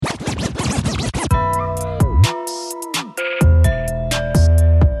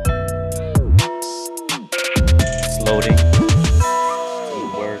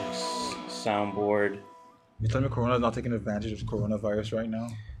Corona's not taking advantage of coronavirus right now?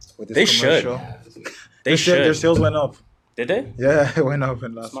 With this They should. They should. Their sales went up. Did they? Yeah, it went up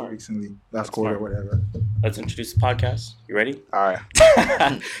in last Smart. recently. Last That's quarter, smart. whatever. Let's introduce the podcast. You ready? All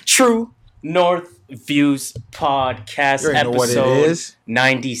right. True North Views Podcast, You already know what it episode is.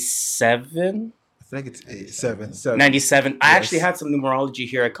 97? I think it's 7. 97. I Yes. actually had some numerology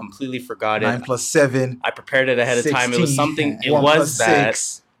here. I completely forgot it. 9 plus 7. I prepared it ahead of time. It was 16. something. It 1 was plus that.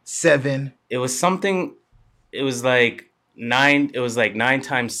 6. 7. It was something. It was like 9. It was like 9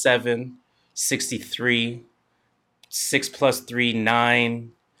 times 7, 63. 6 plus 3,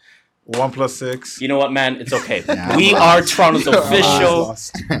 9. 1 plus 6. You know what, man? It's okay. Nah, We I'm are lost. Toronto's official,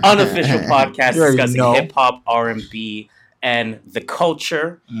 Lost. unofficial podcast You already discussing know. hip hop, R&B, and the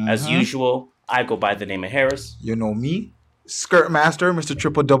culture. As Mhm. usual, I go by the name of Harris. You know me, Skirt Master, Mr.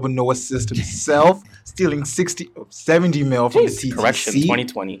 Triple Double No Assist himself, stealing 70 mil from the TTC. Correction,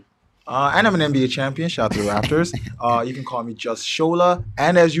 2020. And I'm an NBA champion. Shout out to the Raptors. You can call me Just Shola.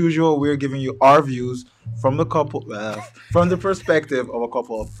 And as usual, we're giving you our views from the from the perspective of a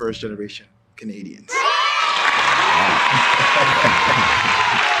couple of first generation Canadians.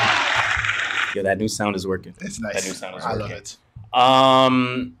 Yeah, that new sound is working. It's nice. That new sound is I working. love it.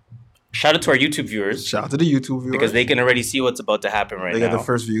 Shout out to our YouTube viewers Shout out to the YouTube viewers. because they can already see what's about to happen right they now. get the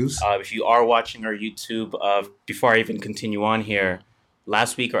first views. If you are watching our YouTube, before I even continue on here,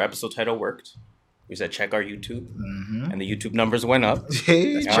 last week our episode title worked. We said check our YouTube, Mm-hmm. and the YouTube numbers went up. Hey,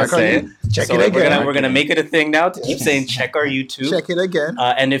 You know what I'm check saying? check So it again. We're gonna make it a thing now to keep Yes. saying check our YouTube. Check it again.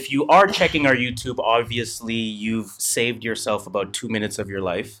 And if you are checking our YouTube, obviously you've saved yourself about 2 minutes of your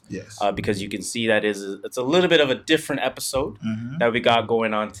life Yes. because you can see that it's a little bit of a different episode Mhm. that we got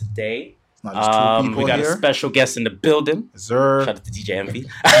going on today. Not just two people We got here. a special guest in the building. Zer. Shout out to DJ Envy.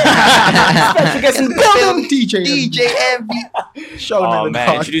 Special guest in the building. DJ. Envy. Show Oh him in the man,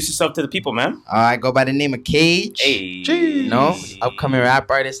 car. introduce yourself to the people, man. I go by the name of Cage. Hey, Jeez. You know, upcoming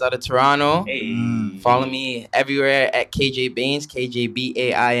rap artist out of Toronto. Hey. Mm. Follow me everywhere at KJ Baines,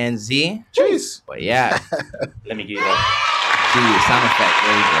 KJBAINZ. Jeez. But yeah, Let me give you that sound effect.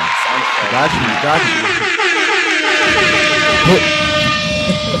 There you go. sound effect. Got you.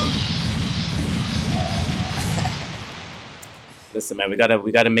 Listen, man, we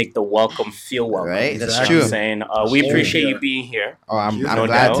gotta make the welcome feel welcome. Right, that's You know what true. I'm saying we Sure. appreciate Yeah. you being here. Oh, I'm No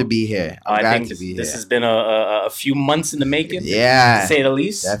glad doubt. to be here. I'm I glad think to be this here. has been a few months in the making. Yeah, to say the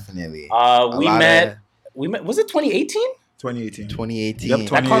least. definitely. We lot met. We met. Was it 2018? 2018. 2018. Yep,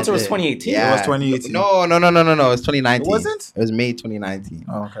 That concert was 2018. 2018. Yeah. It was 2018. No. It was 2019. It wasn't? It was May 2019.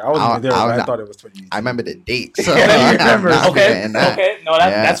 Oh, okay. I wasn't there, I but was I not- thought it was 2018. I remember the date. So Yeah, you I'm remember. not Okay. forgetting that. Okay. No, Yeah.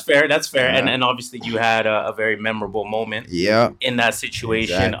 that's fair. That's fair. Yeah. And obviously you had a very memorable moment Yeah. in that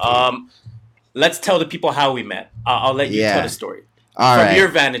situation. Exactly. Let's tell the people how we met. I'll let you Yeah. tell the story All from right. your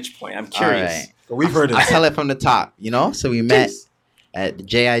vantage point. I'm All curious. right. But we've heard it. I'll tell it from the top, So we met Jeez. at the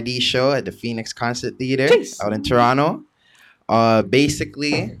JID show at the Phoenix Concert Theater Jeez. out in Toronto.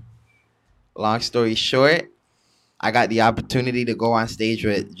 Basically, long story short, I got the opportunity to go on stage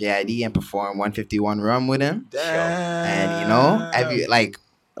with JID and perform 151 Rum with him. Damn. And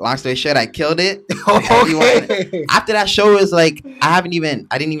long story short, I killed it. Okay. After that show, it was like I didn't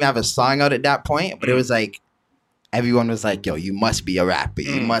even have a song out at that point, but it was like everyone was like, yo, you must be a rapper.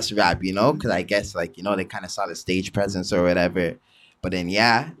 You must rap, because I guess they kind of saw the stage presence or whatever. But then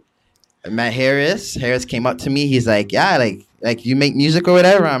I met Harris. Harris came up to me. He's like, yeah, like you make music or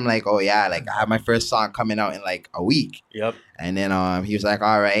whatever. I'm like, oh yeah, like I have my first song coming out in like a week. Yep. And then he was like,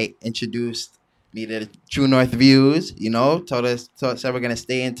 all right, introduced me to the True North Views, said we're gonna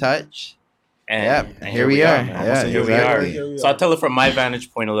stay in touch. And here we are. man. Yeah, So here exactly. we are. So I'll tell it from my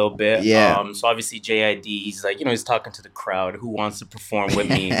vantage point a little bit. Yeah. So obviously JID, he's like, he's talking to the crowd who wants to perform with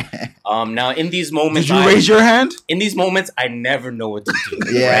me. Now in these moments, Did you raise your hand? in these moments, I never know what to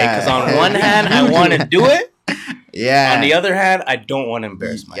do. Yeah. Right? Because on one hand, I want to do it. Yeah. On the other hand, I don't want to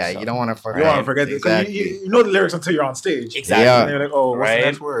embarrass myself. Yeah, you don't want to You forget. don't want to forget this. 'Cause Exactly. you know the lyrics until you're on stage. Exactly. Yeah. And you're like, oh, what's the Right.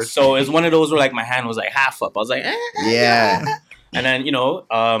 next word? So it's one of those where like my hand was like half up. I was like, Yeah. And then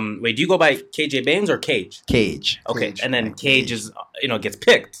wait, do you go by KJ Baines or Cage? Cage. Okay, Cage. and then Cage is gets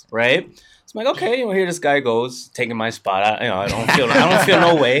picked, right? So I'm like, okay, here this guy goes taking my spot. I don't feel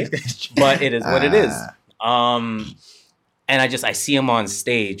no way, but it is what it is. And I see him on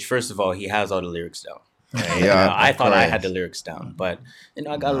stage. First of all, he has all the lyrics down. Right? Yeah, I of thought I course. had the lyrics down, but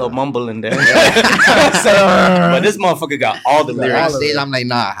I got a little mumble in there. But this motherfucker got all the On lyrics. stage, I'm like,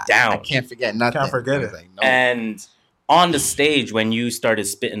 nah, Down. I can't forget nothing. Can't forget I was it. Like, no. And on the stage, when you started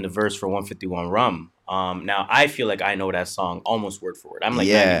spitting the verse for 151 Rum, now I feel like I know that song almost word for word. I'm like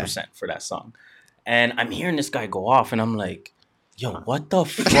Yeah. 90% for that song. And I'm hearing this guy go off, and I'm like, yo, what the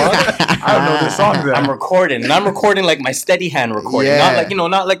fuck? I don't know this song then. I'm recording, and I'm recording like my steady hand recording, Yeah. not like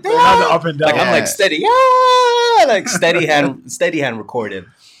not like Not the up and down. like I'm Yeah. like steady, like steady hand recording.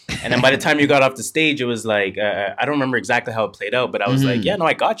 And then by the time you got off the stage, it was like I don't remember exactly how it played out, but I was like, yeah, no,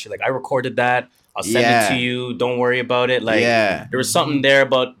 I got you. Like I recorded that. I'll send Yeah. it to you. Don't worry about it. Like Yeah. there was something there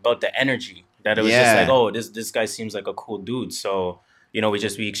about the energy that it was just Yeah. like, oh, this guy seems like a cool dude. So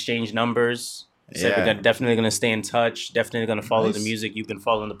we exchanged numbers. Said Yeah. we're definitely gonna stay in touch. Definitely gonna follow the Nice. music. You've been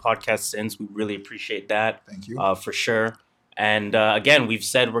following the podcast since. We really appreciate that. Thank you. For sure. And again, we've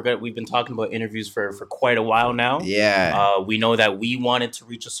said we've been talking about interviews for quite a while now. Yeah. We know that we wanted to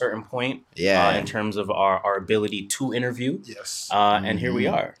reach a certain point Yeah. in terms of our ability to interview. Yes. And here we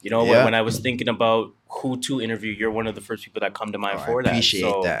are. Yeah. When I was thinking about who to interview, you're one of the first people that come to mind Oh, for I that. appreciate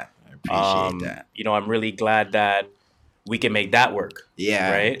So, that. I appreciate that. I'm really glad that we can make that work.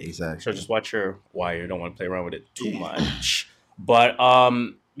 Yeah. right? Exactly. So just watch your wire. Don't want to play around with it too much. But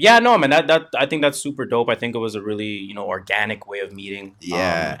yeah, no, man, that I think that's super dope. I think it was a really organic way of meeting.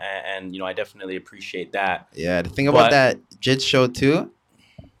 Yeah. And I definitely appreciate that. Yeah. The thing about But- that Jid show too,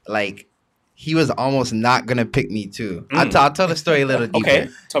 like he was almost not gonna pick me too. Mm. I'll tell the story a little deeper. Okay,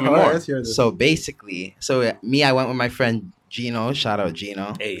 tell me All right, more. let's hear this. So basically, I went with my friend Gino. Shout out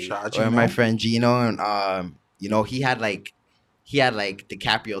Gino. Hey, Shout out Or you, my man. friend Gino, and he had like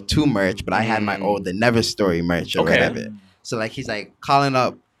DiCaprio 2 merch, but I had my old The Never Story merch or Okay. whatever. So like he's like calling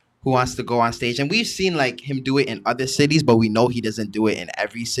up who wants to go on stage, and we've seen like him do it in other cities, but we know he doesn't do it in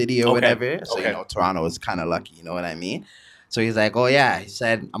every city or Okay. whatever. So Okay. Toronto is kind of lucky, you know what I mean? So he's like, oh yeah, he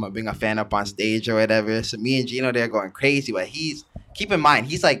said I'm gonna bring a fan up on stage or whatever. So me and Gino they're going crazy, but keep in mind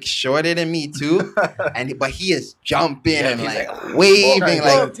he's like shorter than me too, but he is jumping Yeah, and he's like like, waving, trying to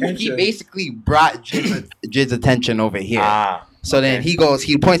like get he attention. basically brought Jid's attention over here. So then okay.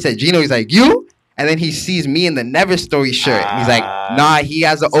 he points at Gino. He's like, you? And then he sees me in the Never Story shirt. And he's like, nah, he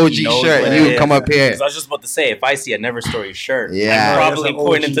has an So OG he knows shirt. what You it come is. up here. 'Cause I was just about to say, if I see a Never Story shirt, Yeah. I'm probably That's an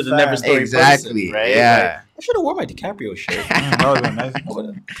pointing OG to the fan. Never Story Exactly. person, right? Yeah. Like, I should have worn my DiCaprio shirt. That would've been nice.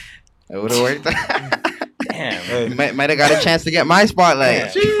 It would have worked. Damn. Hey. might have got a chance to get my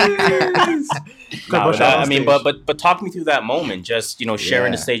spotlight. Jeez. No, Push out on I mean, stage. but talk me through that moment. Just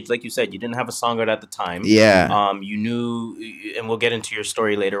sharing the Yeah. stage, like you said, you didn't have a song out at the time. Yeah. You knew, and we'll get into your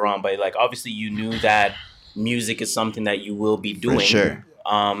story later on. But like, obviously, you knew that music is something that you will be doing. For sure.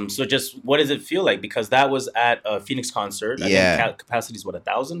 So just what does it feel like? Because that was at a Phoenix concert. I Yeah. think capacity is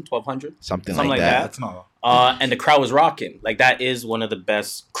 1,000, 1,200, Something something like like that. That's not. and the crowd was rocking. Like that is one of the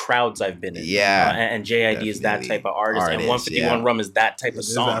best crowds I've been in. Yeah. And JID is that Definitely. type of artist, and Artist, 151 yeah. Rum is that type It of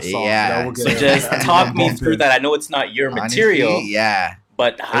is song. that song. Yeah. That will get So it. just Yeah. talk me Bump through in. that. I know it's not your material, Honestly, yeah.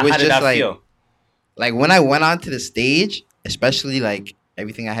 but how was did just that like- feel? Like when I went onto the stage, especially like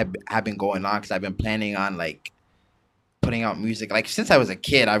everything I have been going on, because I've been planning on like putting out music. Like since I was a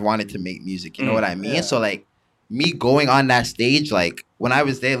kid, I wanted to make music. You know what I mean? Yeah. So like me going on that stage, like when I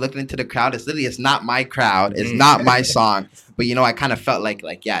was there looking into the crowd, it's not my crowd, it's not my song, but I kind of felt like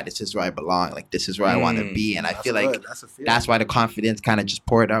yeah, this is where I belong. Like this is where I want to be, and I That's feel like good. That's a feeling. that's why the confidence kind of just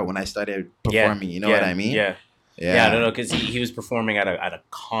poured out when I started performing. You know what I mean? Yeah. Yeah, no, because he was performing at a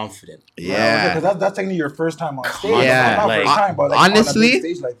confident. Yeah. because that's technically your first time on stage. Yeah. Not Like, first time, but like on a big honestly-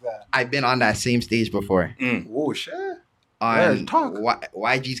 stage like that. I've been on that same stage before. Oh shit! On Yeah, talk.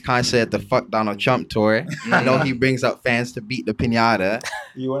 YG's concert at the Fuck Donald Trump tour. I know he brings up fans to beat the pinata.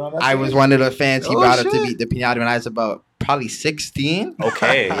 You went on that. I was stage? one of the fans he Oh, brought up to shit. beat the pinata when I was about probably 16.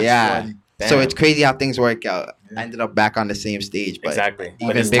 Okay. Yeah. Damn. So it's crazy how things work out. Yeah. I ended up back on the same stage, but Exactly.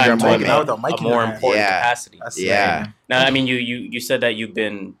 even it's bigger time to moment. a- Now with the a mic in more your hand. important Yeah. capacity. That's Yeah. Now, I mean, you said that you've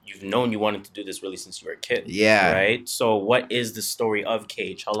known you wanted to do this really since you were a kid. Yeah. Right. So, what is the story of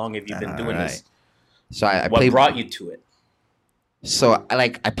Cage? How long have you been doing this? So I What played. brought you to it? So I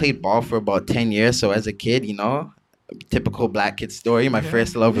played ball for about 10 years. So as a kid, typical black kid story. My Yeah.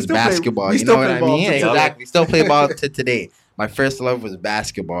 first love We was still play- basketball. we You still know what play I ball mean? to today. Exactly. Still play ball to today. My first love was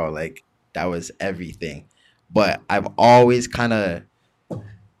basketball. Like that was everything. But I've always kind of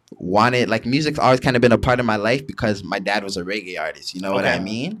wanted, like, music's always kind of been a part of my life because my dad was a reggae artist. You know what I Okay.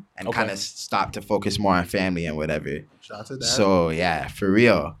 mean? And Okay. kind of stopped to focus more on family and whatever. Shout out to that. So yeah, for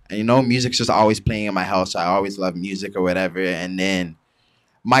real. And music's just always playing in my house. So I always loved music or whatever. And then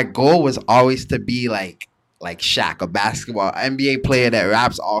my goal was always to be like Shaq, a basketball NBA player that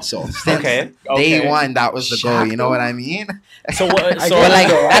raps also. Since Okay. day one, that was the goal. Shaq, You know what though? I mean? So what? I So get But like it,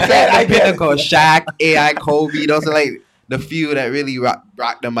 though. that's I like the get it. pinnacle. Shaq, AI, Kobe. Those are like the few that really rock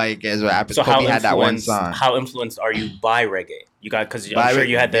the mic as rappers. so Kobe had that one song. how influenced are you by reggae? You got because I'm Very- sure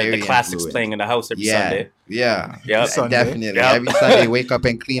you had the very classics influenced. playing in the house every Yeah, Sunday. yeah, Yep. Sunday. definitely. Yep. Every Sunday, wake up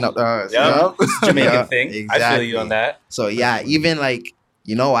and clean up the house. Yep. you know? It's a Jamaican Yeah, thing. I feel exactly. you on that. So yeah, even like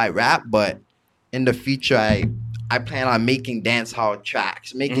I rap, but in the future, I plan on making dance hall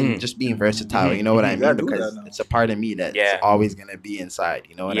tracks, making just being versatile. You know what I Yeah, mean? do Because that now. it's a part of me that's Yeah. always gonna be inside.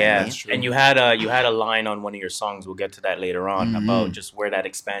 You know what I mean? And you had a line on one of your songs. We'll get to that later on about just where that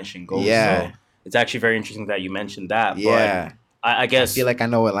expansion goes. Yeah. So it's actually very interesting that you mentioned that. Yeah. But I guess I feel like I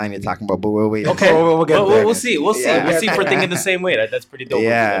know what line you're talking about, but we'll wait. okay. We'll get Well, there. we'll see. We'll see. Yeah. We'll see if we're thinking the same way. That's pretty dope.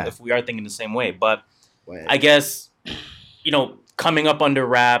 Yeah. If we are thinking the same way, but But- I guess coming up under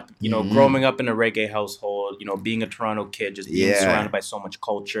rap, Mhm. growing up in a reggae household, being a Toronto kid, just being Yeah. surrounded by so much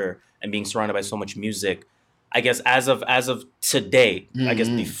culture and being surrounded by so much music. I guess as of today, I guess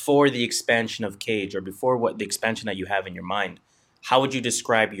Mhm. before the expansion of Cage or before what the expansion that you have in your mind, how would you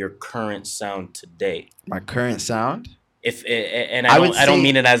describe your current sound today? my current sound. And I I would don't say-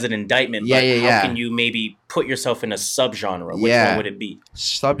 mean it as an indictment, Yeah, but yeah, how yeah. can you maybe put yourself in a subgenre? Which Yeah. one would it be?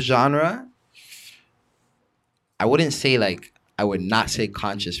 Subgenre, I wouldn't say I would not say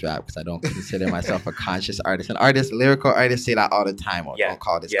conscious rap because I don't consider myself a conscious artist. And lyrical artists say that all the time. Or Yeah, don't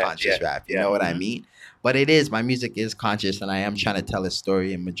call this yeah, conscious yeah, rap. You yeah. know what I mean? But it is. My music is conscious, and I am trying to tell a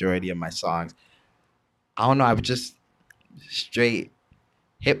story in majority of my songs. I don't know. I would just straight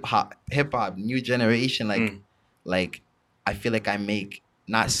hip hop, new generation. Like I feel like I make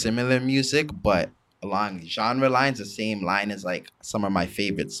not similar music, but along genre lines, the same line as like some of my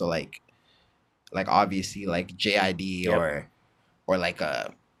favorites. So like obviously like JID Yep. or like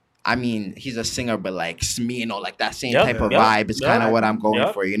he's a singer, but like Smino, like that same Yep, type of yep, vibe is kind of yep, what I'm going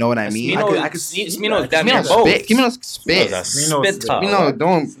yep. for. You know what I mean? Smino, I could see Smino is that. damn near Smino both. spit. Smino spit. Smino's a Smino's spit spit. top. Smino,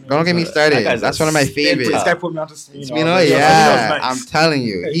 don't get me That started. guy's That's a one of my spit favorites. This top. guy put me onto Smino. Smino, Smino's yeah, nice. I'm telling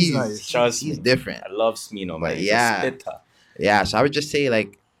you, Yeah, he's nice. Trust he's me. different. I love Smino, man. But He's yeah. a spit top. Yeah, so I would just say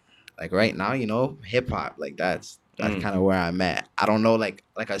like right now, hip hop, like that's kind of where I'm at. I don't know, like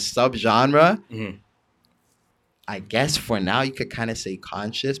a subgenre. Mhm. I guess for now you could kind of say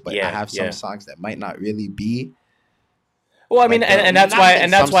conscious, but Yeah, I have some yeah. songs that might not really be. Well, I mean, Like, and that's not why, even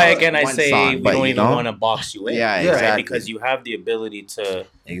and that's some why sort of again I one say song, we but, don't you even know? want to box you in, Yeah, right? exactly. Because you have the ability to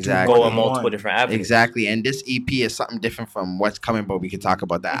Exactly. go More on than multiple one. different avenues. Exactly. And this EP is something different from what's coming, but we could talk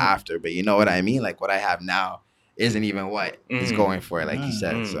about that after. But you know what I mean? Like what I have now isn't even what he's Mhm. going for, like you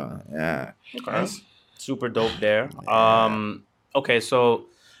said. Mhm. So yeah. Okay. Super dope there. Okay, so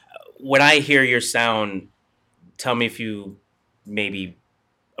when I hear your sound, tell me if you maybe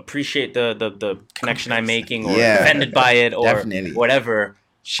appreciate the connection I'm making or Yeah. offended by it or Definitely. whatever.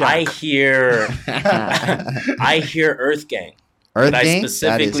 I hear I hear Earth Gang. Earth But I Gang? That is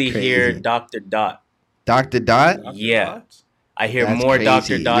specifically hear crazy. Dr. Dot. Dr. Dot? Yeah. I hear That's more Dr.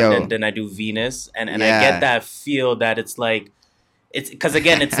 crazy. Dot Yo. than I do Venus. And I Yeah. get that feel that it's like it's because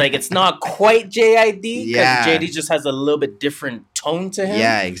again it's like it's not quite JID because Yeah. JD just has a little bit different tone to him.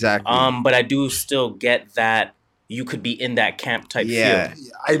 Yeah, exactly. But I do still get that you could be in that camp type Yeah. feel.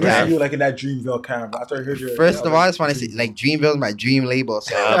 I do Yeah. feel like in that Dreamville camp. After I heard your First of all, I just want to say, like, Dreamville is my dream label.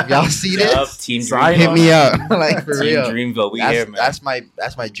 So if y'all see Yup, this, Team Sign Dreamville. hit me up. Like, for Team real. Dreamville. We here, man. That's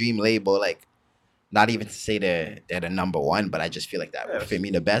my dream label. Like, not even to say they're the number one, but I just feel like that would Yes. fit me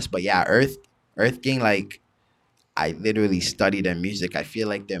the best. But yeah, Earth Gang, like, I literally study their music. I feel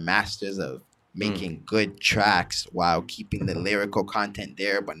like they're masters of making good tracks while keeping the lyrical content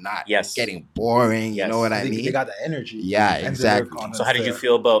there, but not Yes. getting boring. Yes. You know what I they, mean? they got the energy. Yeah, And the exactly. content So how did you there.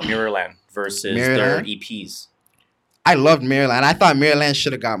 feel about Mirrorland versus their Mirrorland? EPs? I loved Maryland. I thought Maryland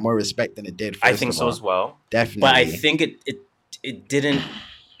should have got more respect than it did. I first think of so all. as well. Definitely. But I think it didn't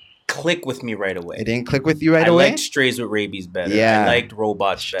click with me right away. it didn't click with you right I away. liked Strays with Rabies better. Yeah. I liked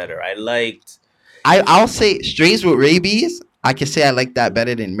Robots better. I liked I'll say Strays with Rabies. I can say I like that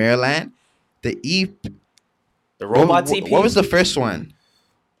better than Maryland. The the Robots what, EP. what was the first one?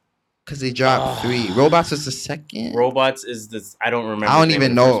 Because they dropped 3. Robots was the second. Robots is this? I don't remember. I don't the name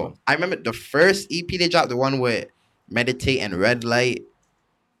even of the first know. one. I remember the first EP they dropped, the one with Meditate and Red Light.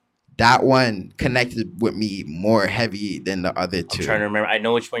 That one connected with me more heavy than the other I'm two. trying to remember. I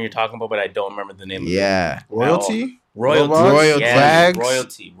know which one you're talking about, but I don't remember the name. Yeah. Royalty? Royalty. Royalty. Yes, Rags?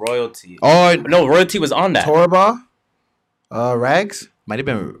 Royalty. Oh, No, Royalty was on that. Torba? Rags? might have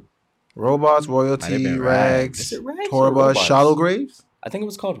been. Robots, Might have Royalty, been Rags, Is it Rags or Torba, Robots? Shallow Graves? I think it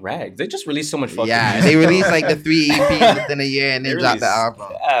was called Rags. They just released so much fucking Yeah, music. they released like the 3 EPs within a year and They then dropped the released-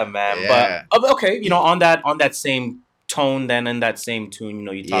 album. Yeah, man. Yeah. But okay, on that same tone, then in that same tune,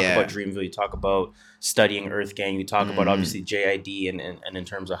 you talk Yeah. about Dreamville, you talk about studying Earth Gang, you talk about Mhm. obviously JID, and in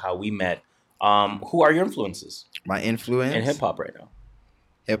terms of how we met. Who are your influences My influence in hip hop right now?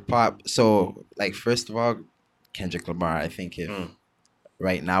 Hip hop. So, like, first of all, Kendrick Lamar. I think if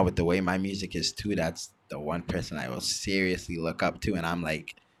right now with the way my music is too, that's the one person I will seriously look up to, and I'm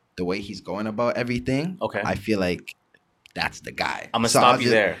like, the way he's going about everything. Okay. I feel like that's the guy. I'm gonna stop you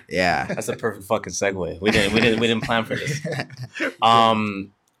there. Yeah. That's a perfect fucking segue. We didn't plan for this.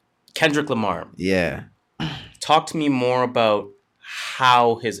 Kendrick Lamar. Yeah. Talk to me more about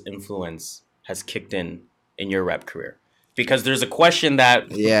how his influence has kicked in your rap career. Because there's a question that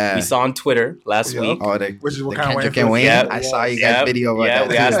we saw on Twitter last week. Oh, which is what the kind Kendrick of and Wayne. Yep. I saw you guys' video about that.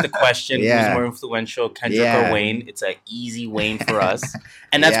 We too. asked the question, who's more influential, Kendrick or Wayne? It's an easy Wayne for us.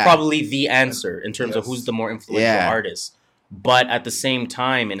 And that's probably the answer in terms of who's the more influential artist. But at the same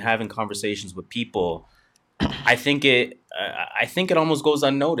time, in having conversations with people, I think it almost goes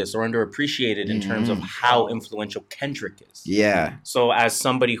unnoticed or underappreciated in terms of how influential Kendrick is. Yeah. So as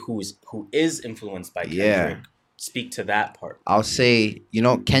somebody who is influenced by Kendrick, speak to that part. I'll say,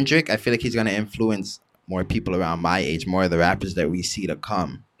 Kendrick, I feel like he's going to influence more people around my age, more of the rappers that we see to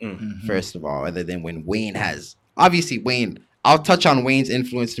come, first of all, other than when Wayne has. Obviously, Wayne, I'll touch on Wayne's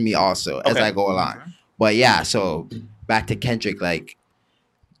influence to me also as I go along. But yeah, so back to Kendrick, like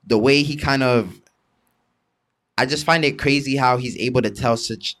the way he kind of, I just find it crazy how he's able to tell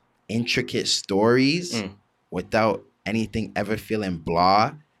such intricate stories without anything ever feeling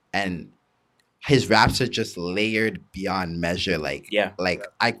blah. And his raps are just layered beyond measure. Like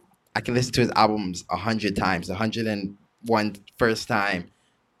I can listen to his albums 100 times, 101 first time.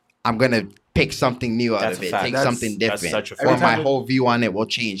 I'm going to pick something new out of it, take something different. Or my whole view on it will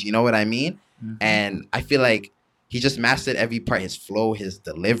change. You know what I mean? Mm-hmm. And I feel like he just mastered every part, his flow, his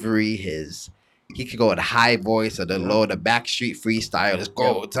delivery, he could go with the high voice or the low, the backstreet freestyle, just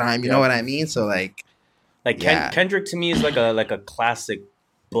go time. You know what I mean? So Kendrick to me is like a classic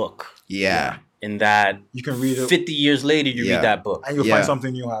book. Yeah. In that you can read it 50 years later, you read that book. And you'll find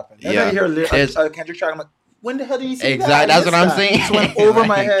something new happen. And then you hear Kendrick track, I'm like, when the hell did you see that? Exactly, that's what I'm saying. It went over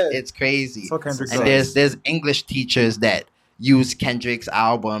my head. It's crazy. So Kendrick and there's English teachers that use Kendrick's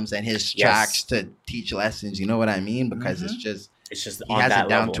albums and his tracks to teach lessons. You know what I mean? Because it's just he has it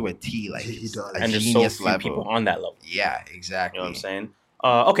down to a T. Like he does. And there's so few people on that level. Yeah, exactly. You know what I'm saying?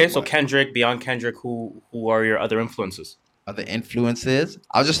 Okay, so Kendrick, beyond Kendrick, who are your other influences? Other influences?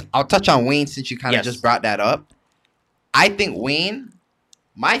 I'll touch on Wayne since you kind of just brought that up. I think Wayne,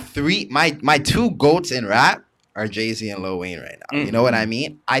 my two GOATs in rap are Jay-Z and Lil Wayne right now. You know what I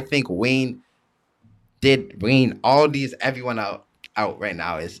mean? I think Wayne did bring everyone out right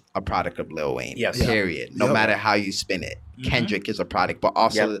now is a product of Lil Wayne. Yes. Period. No matter how you spin it. Kendrick is a product, but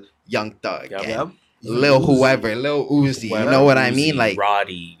also Young Thug. And Lil whoever, Lil Uzi. You know what I mean? Like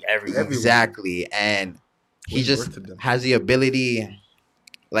Roddy, everyone. Exactly. And he just has the ability,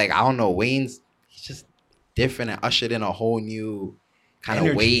 like, I don't know, he's just different and ushered in a whole new kind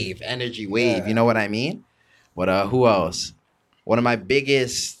of energy wave. You know what I mean? But who else? One of my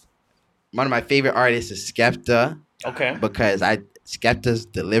favorite artists is Skepta. Okay. Because Skepta's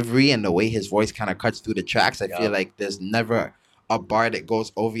delivery and the way his voice kind of cuts through the tracks, I feel like there's never a bar that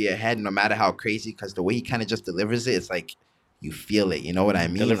goes over your head, no matter how crazy, because the way he kind of just delivers it, it's like you feel it. You know what I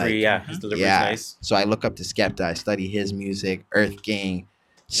mean? Delivery, his delivery is nice. So I look up to Skepta. I study his music, Earth Gang,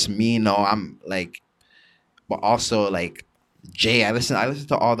 Smino. I'm like, but also like Jay. I listen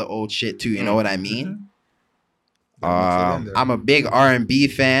to all the old shit too. You know what I mean? I'm a big R&B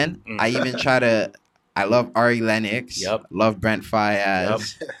fan. I even I love Ari Lennox. Love Brent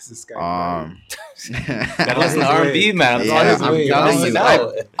Faiyaz. This guy. Gotta listen to R&B, man. I'm telling you.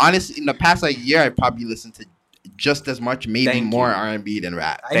 Honestly, in the past year, I probably listened to just as much, maybe more R&B than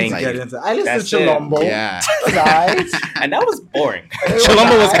rap. I listen to Chilombo. Yeah. And that was boring.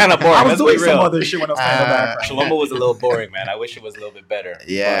 Chilombo was kind of boring. I was doing some other shit when I was playing the background. Chilombo was a little boring, man. I wish it was a little bit better.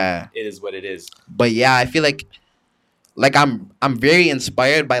 Yeah. But it is what it is. But yeah, I feel like I'm very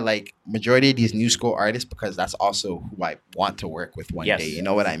inspired by like majority of these new school artists because that's also who I want to work with one day. You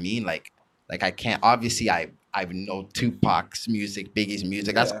know what I mean? Like I can't, obviously I know Tupac's music, Biggie's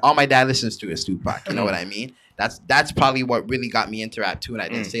music. That's all my dad listens to is Tupac. You know what I mean? That's probably what really got me into rap too. And I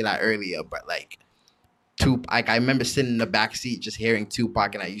didn't say that earlier, but like I remember sitting in the back seat just hearing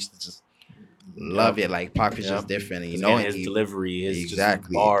Tupac, and I used to just love it. Like Pac was just different, and, you know, his delivery, his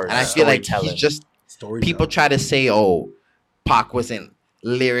exactly. Just bars, and I feel like he's just people try to say, oh, Pac wasn't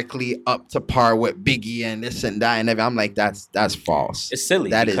lyrically up to par with Biggie and this and that, and everything. I'm like, that's false. It's silly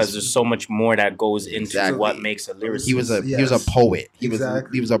because there's so much more that goes into what makes a lyricist. He was a poet. He was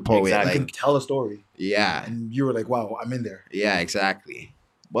a poet. Exactly. Like, he can tell a story. Yeah. And you were like, wow, I'm in there. Yeah, exactly.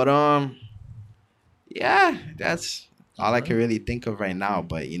 But yeah, that's all I can really think of right now.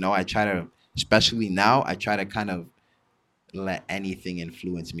 But you know, I try to, especially now, I try to kind of let anything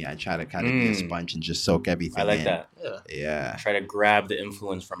influence me. I try to kind of be a sponge and just soak everything I like in. that. Yeah. Yeah. Try to grab the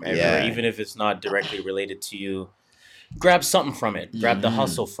influence from everywhere, Yeah. even if it's not directly related to you. Grab something from it. Grab the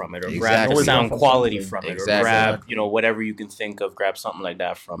hustle from it, or grab Exactly. the Always sound come from quality something. from it, Exactly. or grab whatever you can think of. Grab something like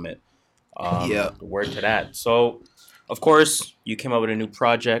that from it. Yeah. Word to that. So, of course, you came up with a new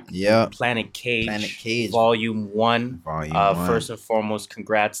project. Yeah. Planet Cage. Planet Cage. Volume 1. Volume 1. First and foremost,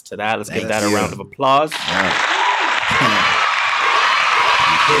 congrats to that. Let's give Thank that you. a round of applause. Yeah.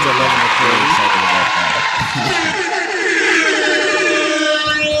 Kids are loving the Very play. excited about that.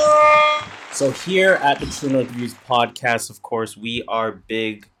 So here at the True North Reviews podcast, of course, we are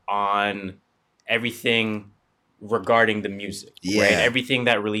big on everything regarding the music, right? Yeah. Everything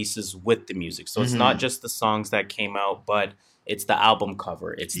that releases with the music. So it's not just the songs that came out, but it's the album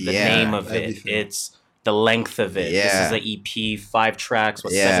cover. It's the Yeah, name of everything. it. It's the length of it. Yeah. This is an EP, 5 tracks,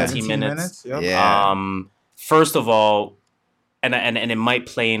 with Yeah. 17 minutes. Yep. Yeah. First of all, and it might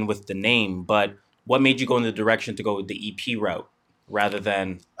play in with the name, but what made you go in the direction to go with the EP route rather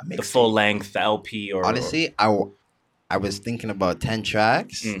than A the mixtape. full length, the LP, or Honestly, I was thinking about 10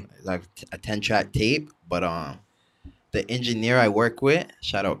 tracks, like a 10-track tape, but the engineer I work with,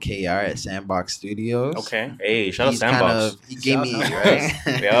 shout out KR at Sandbox Studios. Okay, hey, shout out he's Sandbox. he gave me Shout right.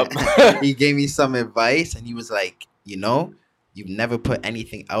 Yep. He gave me some advice, and he was like, you've never put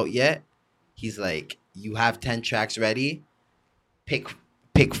anything out yet. He's like, you have 10 tracks ready.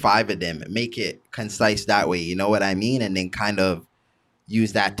 Pick 5 of them, make it concise that way. You know what I mean? And then kind of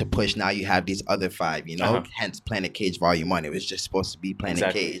use that to push. Now you have these other 5. Hence Planet Cage Volume 1. It was just supposed to be Planet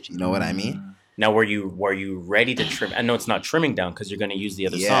Exactly. Cage. You know what I mean? Now, were you ready to trim? I know it's not trimming down because you're going to use the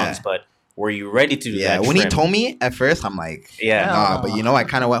other Yeah. songs, but were you ready to do Yeah. that? When he trim? told me at first, I'm like, Yeah. nah. But I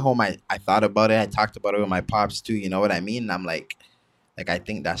kind of went home. I thought about it. I talked about it with my pops too. You know what I mean? And I'm like I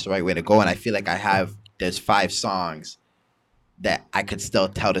think that's the right way to go. And I feel like there's 5 songs that I could still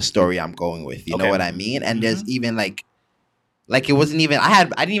tell the story I'm going with. You know Okay. what I mean? And there's even like it wasn't even I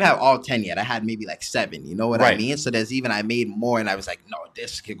didn't even have all 10 yet. I had maybe like 7. You know what I Right. mean? So there's even I made more, and I was like, no,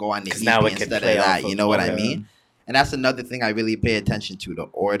 this could go on the 'Cause EP now it could instead of play off that. of- You know what I okay. mean? And that's another thing I really pay attention to: the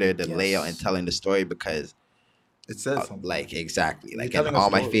order, the Yes. layout, and telling the story, because It says something. like exactly like You're in telling a all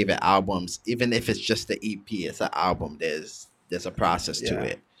my story. favorite albums, even if it's just the EP, it's an album. There's a process to Yeah.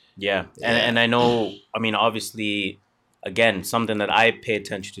 it. Yeah. Yeah. And I know, I mean, obviously, again, something that I pay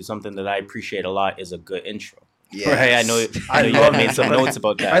attention to, something that I appreciate a lot is a good intro. Yeah, Right? I know you love have made it. some notes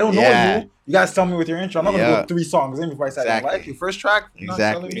about that. I don't know Yeah. you. You guys tell me with your intro. I'm not gonna Yeah. go 3 songs in before I say I Exactly. like your first track. You're not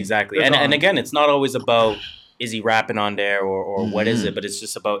Exactly. telling me? Exactly. It's And on. again, it's not always about is he rapping on there or what is Mhm. it, but it's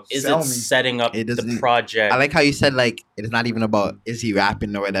just about is Sell it me. setting up It the doesn't- project. I like how you said like it's not even about is he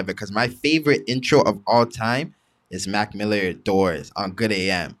rapping or whatever. Because my favorite intro of all time is Mac Miller Doors on Good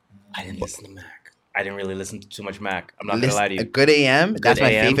AM. I didn't listen to Mac. I didn't really listen to too much Mac. I'm not gonna lie to A you. Good AM. That's my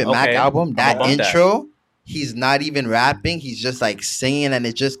AM, favorite Mac okay. album. I'm That gonna bump that. intro, he's not even rapping. He's just like singing, and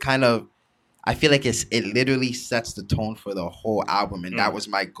it just kind of. I feel like it literally sets the tone for the whole album, and that was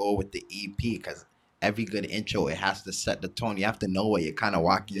my goal with the EP. Because every good intro, it has to set the tone. You have to know what you're kind of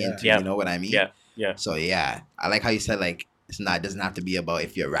walking Yeah. into. Yeah. You know what I mean? Yeah, yeah. So yeah, I like how you said like it doesn't have to be about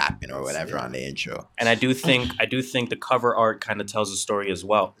if you're rapping or whatever on the intro. And I do think the cover art kind of tells a story as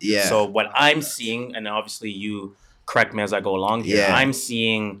well. Yeah. So what I'm seeing, and obviously you correct me as I go along here, Yeah. I'm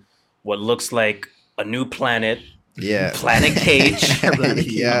seeing what looks like a new planet, Yeah. Planet Cage.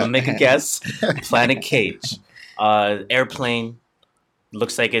 Yeah. I'm gonna make a guess. Planet Cage. Airplane.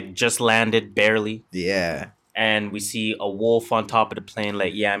 Looks like it just landed barely. Yeah. And we see a wolf on top of the plane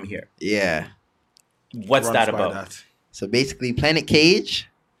like, yeah, I'm here. Yeah. What's Runs that by about? that. So basically, Planet Cage.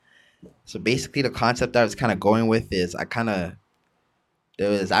 So basically, the concept I was kind of going with is I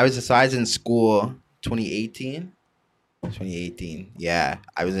was in school 2018. 2018. Yeah,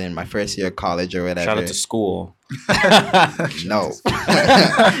 I was in my first year of college or whatever. Shout out to school. No.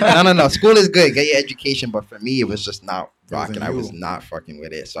 No. School is good. Get your education, but for me, it was just not rocking. I was you. not fucking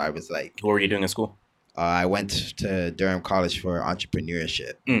with it. So I was like, What were you doing in school? I went to Durham College for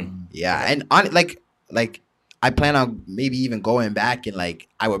entrepreneurship. Mm. Yeah, and on like I plan on maybe even going back, and like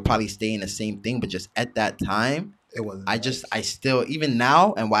I would probably stay in the same thing, but just at that time, It wasn't. I still even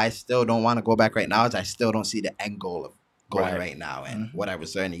now, and why I still don't want to go back right now is I still don't see the end goal of going right now and what I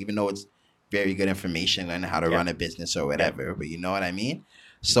was learning, even though it's very good information, learning how to run a business or whatever. But you know what I mean?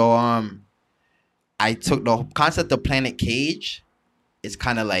 So I took the concept of Planet Cage. It's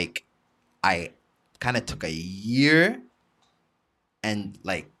kind of like I kind of took a year and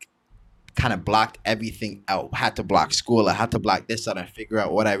like kind of blocked everything out. I had to block school. I had to block this out and figure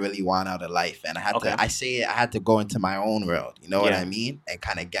out what I really want out of life. And I had I had to go into my own world. You know what Yeah. I mean? And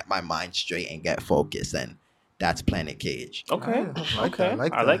kind of get my mind straight and get focused. And that's Planet Cage. Okay. I like that,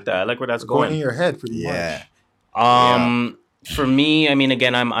 I like that. I like where that's Going in going. your head pretty Yeah. much. For me, I mean,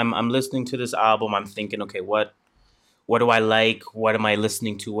 again, I'm listening to this album. I'm thinking, okay, what do I like? What am I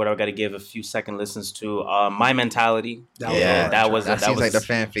listening to? What do I got to give a few second listens to? My Mentality. That was That seems like the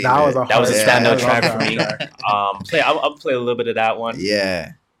fan favorite. That was a standout hard- track for me. I'll play a little bit of that one.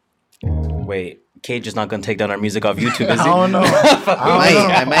 Yeah. Wait, Cage is not gonna take down our music off YouTube, is I he? don't know.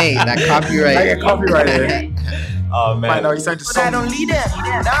 I might. That copyright. I get copyrighted. Oh man. I know he signed to But I some. don't lead them.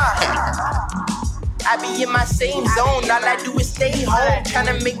 Nah. I be in my same zone. All I do is stay home,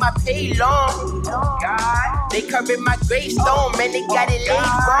 tryna make my pay long. They covered my gravestone, man. They got it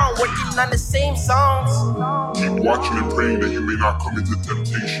laid wrong. Working on the same songs. Keep watching and praying that you may not come into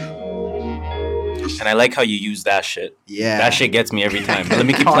temptation. And I like how you use that shit. Yeah. That shit gets me every time. But let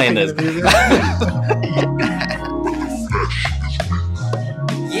me keep playing this.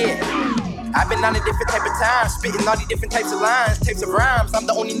 Yeah. I've been on a different type of time, spitting all these different types of lines, types of rhymes. I'm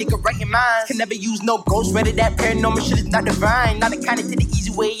the only nigga writing mine. Can never use no ghost, whether that paranormal shit is not divine. Not the kind of take the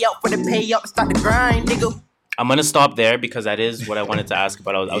easy way out for the payout and start the grind, nigga. I'm gonna stop there because that is what I wanted to ask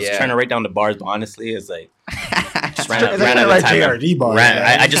about. I was Yeah. trying to write down the bars, but honestly, it's like just ran It's out of like time. JRD bars.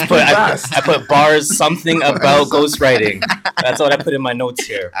 I just put I put bars something about ghostwriting. That's what I put in my notes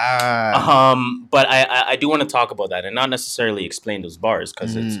here. But I do want to talk about that and not necessarily explain those bars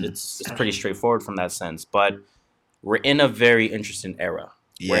because it's pretty straightforward from that sense. But we're in a very interesting era.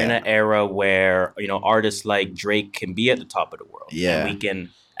 We're in an era where artists like Drake can be at the top of the world. Yeah. And we can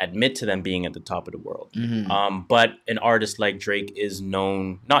admit to them being at the top of the world. Mhm. But an artist like Drake is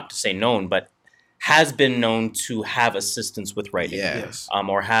known, not to say known, but has been known to have assistance with writing. Yeah. Yes.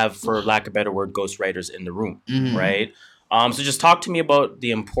 Or have, for lack of a better word, ghostwriters in the room, Mhm. right? So just talk to me about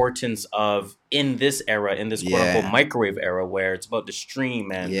the importance of, in this era, in this quote-unquote microwave era, where it's about the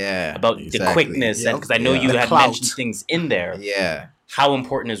stream and about the quickness. And because I know you The had clout. mentioned things in there. Yeah. How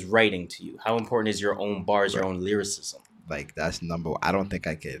important is writing to you? How important is your own bars, your own lyricism? Like that's number one. I don't think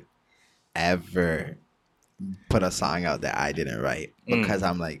I could ever put a song out that I didn't write because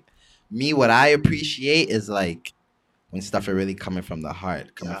I'm like, me, what I appreciate is like when stuff are really coming from the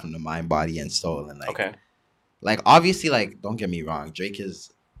heart, coming from the mind, body, and soul. And like obviously, like, don't get me wrong, Drake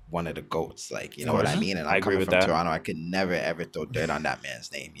is one of the GOATs, like, you know what I mean? And I I'm agree coming with from that. Toronto. I could never ever throw dirt on that man's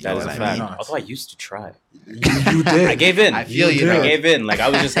name. You That know is what a I fact. mean? Although I used to try. You did. I gave in. I feel you, I though. gave in. Like I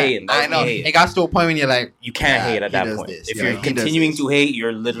was just hating. That I was know. me hating. It got to a point when you're like, You can't hate at he that does point. this. If Yeah, you're he does continuing this. to hate,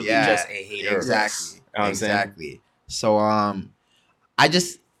 you're literally Yeah, just a hater. Exactly. You know what I'm saying? Exactly. So I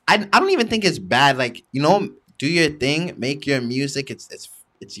don't even think it's bad. Like, do your thing, make your music.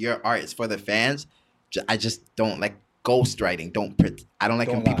 It's your art. It's for the fans. I just don't like ghostwriting. I don't like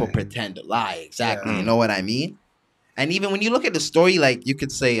when people pretend to lie. Exactly. Yeah. You know what I mean? And even when you look at the story, like you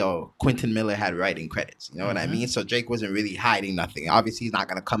could say, oh, Quentin Miller had writing credits. You know what I mean? So Drake wasn't really hiding nothing. Obviously, he's not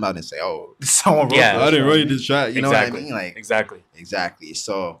gonna come out and say, oh, Someone wrote Yeah. this. I didn't write this track. You know what I Exactly. mean? Like Exactly.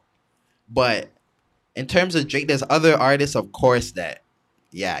 So, but in terms of Drake, there's other artists, of course, that,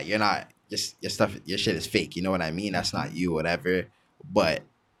 yeah, you're not, just your shit is fake. You know what I mean? That's not you, whatever. But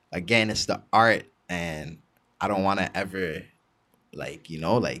again, it's the art, and I don't want to ever, like,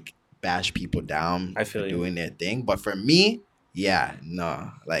 bash people down I feel for you. doing their thing. But for me, yeah,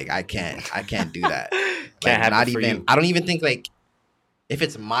 no, like, I can't do that. Can't happen not for even, you. I don't even think, like, if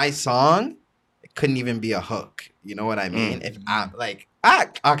it's my song, it couldn't even be a hook. You know what I mean? If I'm like,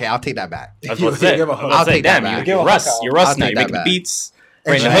 okay, I'll take that back. I was about to say. Give a I was hook. about to I'll say, take that damn, back. Give a you're hook Russ. out. You're Russ I'll now. take You're that making the back. beats.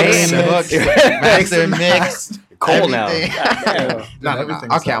 Bring the Extra hooks. Hey, master mix. Cole now. everything. Yeah. No,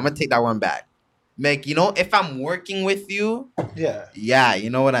 Everything okay, is I'm gonna take that one back. Like, if I'm working with you, Yeah. you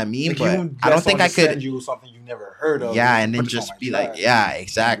know what I mean. Like, But you I don't think I send could. you something you never heard of. Yeah, and then put it on just my be track. like, yeah,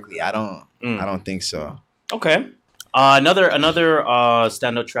 exactly. I don't Mm. think so. Okay. Another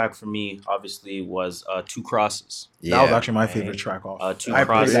standout track for me, obviously, was Two Crosses. Yeah, That was actually my favorite track off. Two I played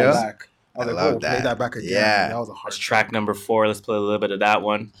Crosses. that back. I was I like, love oh, play that. that back again. Yeah. That was a hard That's track number 4. Let's play a little bit of that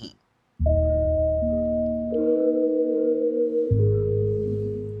one.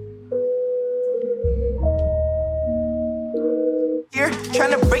 Here,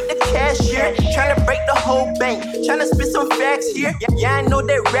 tryna break the cashier, tryna break the whole bank, tryna spit some facts here. Yeah, I know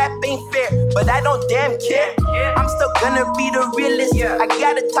that rap ain't fair, but I don't damn care. I'm still gonna be the realest. I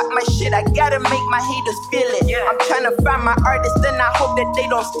gotta talk my shit, I gotta make my haters feel it. I'm tryna find my artist, and I hope that they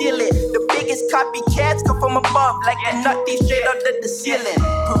don't steal it. The biggest copycats come from above, like the nut these straight under the ceiling.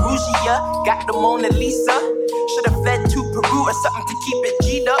 Perugia got the Mona Lisa. Should've fled to Peru or something to keep it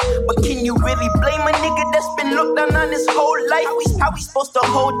G'd up. But can you really blame a nigga that's been looked down on his whole life? How we supposed to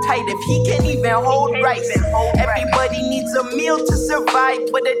hold tight if he can't even hold rice? Everybody needs a meal to survive,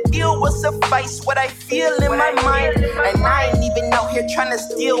 but a deal will suffice what I feel in my mind. And I ain't even out here trying to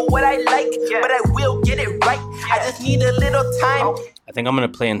steal what I like, but I will get it right. I just need a little time. I think I'm gonna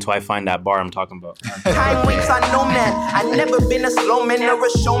play until I find that bar I'm talking about. Time waits on no man. I never been a slow man or a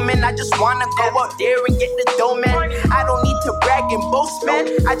showman. I just wanna go out there and get the dough, man. I don't need to brag and boast,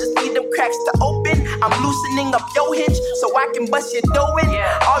 man. I just need them cracks to open. I'm loosening up your hinge so I can bust your dough in.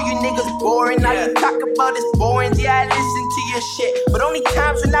 All you niggas boring. All you talk about is boring. Yeah, I listen to your shit, but only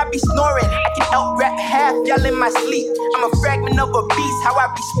times when I be snoring. I can out rap half y'all in my sleep. I'm a fragment of a beast. How I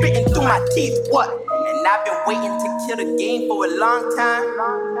be spitting through my teeth. What? And I've been waiting to kill the game for a long time.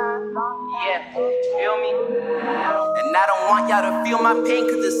 Yeah, feel me? And I don't want y'all to feel my pain,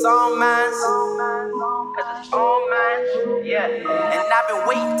 cause it's all mine. Cause it's all mine. Yeah. And I've been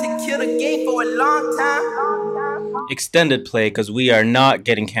waiting to kill the game for a long time. Extended play, because we are not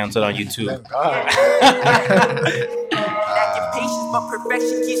getting canceled on YouTube. Thank God. Lacking patience, but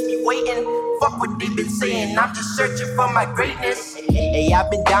perfection keeps me waiting. Fuck what they been saying, I'm just searching for my greatness. Hey, I've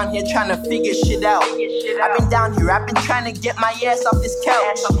been down here trying to figure shit out. I've been down here, I've been trying to get my ass off this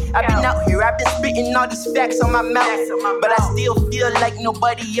couch. I've been out here, I've been spitting all these facts on my mouth, but I still feel like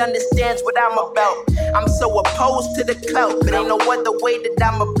nobody understands what I'm about. I'm so opposed to the clout, but ain't no other way that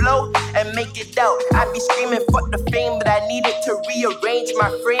I'ma blow and make it out. I be screaming fuck the fame, but I needed to rearrange my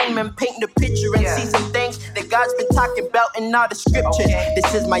frame and paint the picture and see some things that God's been talking about in all the scriptures.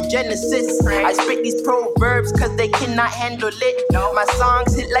 This is my genesis. I spit these proverbs cause they cannot handle it. My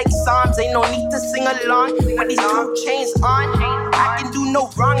songs hit like psalms, ain't no need to sing along. With these 2 chains on, I can do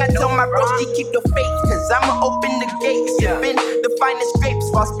no wrong. I tell my broski keep the faith, cause I'ma open the gates. Sipping the finest grapes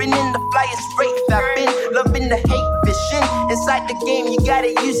while spinning the flyest wraith. I've been loving the hate fishing. Inside the game, you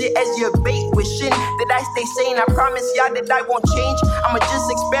gotta use it as your bait. Wishing that I stay sane, I promise y'all that I won't change. I'ma just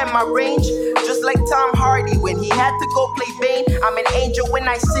expand my range, just like Tom Hardy when he had to go play Bane. I'm an angel when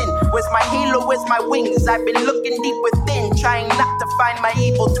I sin. Where's my halo, where's my wings? I've been looking deep within, trying not to find my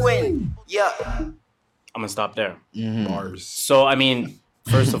evil twin. Yeah. I'm gonna stop there. Bars. So I mean,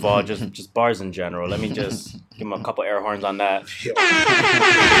 first of all, just bars in general. Let me just give him a couple air horns on that.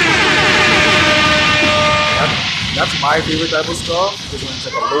 That's my favorite type of stuff. Is when it's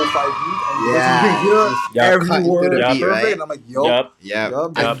like a low-fi beat and you Yeah. hear Yeah. every word the beat, perfect. right? And I'm like, yo, Yep. Yeah.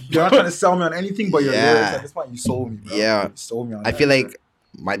 yup. Yep. You're not trying to sell me on anything, but your Yeah. lyrics at this point, you sold me, bro. Yeah. You sold me on I that. feel like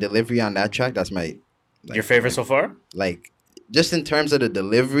my delivery on that track, that's my Your favorite so far? like just in terms of the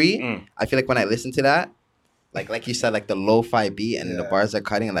delivery, Mm. I feel like when I listen to that, like you said, like the lo-fi beat and the Yeah. bars are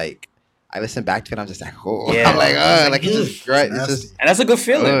cutting, like I listen back to it, I'm just like, oh, Yeah. I'm like, like it's just great. It's nasty. just And that's a good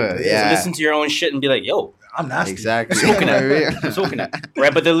feeling. Yeah. To listen to your own shit and be like, yo, I'm nasty. exactly. Smoking it. Yeah. soaking it.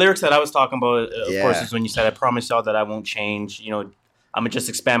 Right? But the lyrics that I was talking about, of Yeah. course, is when you said, I promise y'all that I won't change. You know, I'm going to just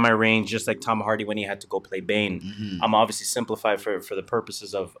expand my range, just like Tom Hardy when he had to go play Bane. Mhm. I'm obviously simplified for the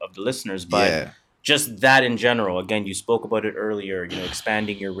purposes of the listeners, but Yeah. just that in general. Again, you spoke about it earlier, you know,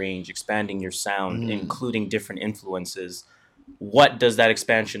 expanding your range, expanding your sound, Mm. including different influences. What does that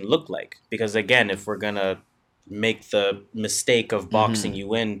expansion look like? Because again, if we're going to make the mistake of boxing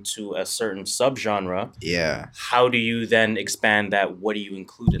you into a certain subgenre, Yeah. how do you then expand that? What do you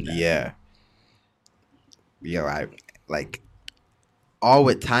include in that? Yeah. Yo, I like all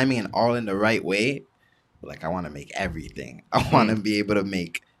with timing and all in the right way. Like I want to make everything. I want to be able to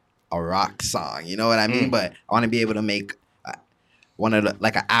make a rock song. You know what I mean? But I want to be able to make one of the,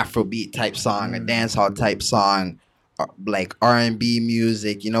 like an Afrobeat type song, a dancehall type song, or like R&B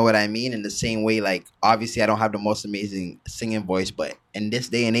music. You know what I mean? In the same way, like obviously I don't have the most amazing singing voice, but in this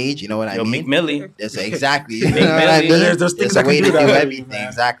day and age, you know what I Yo, mean? Meek Millie. There's exactly. You Meek know what I Millie. mean? There's things There's that a way can to do do that, everything. man.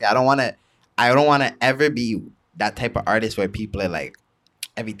 Exactly. I don't want to ever be that type of artist where people are like,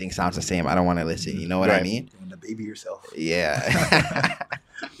 everything sounds the same. I don't want to listen. You know what I Right. mean? Doing the baby yourself. Yeah.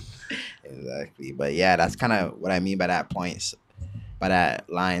 Exactly. But yeah, that's kind of what I mean by that point, by that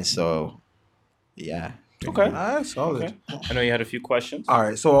line. So yeah. Okay. Nice, solid. Okay. I know you had a few questions. All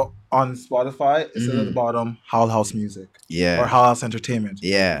right, so on Spotify, it says at the bottom, Howl House Music or Yeah. Howl House Entertainment.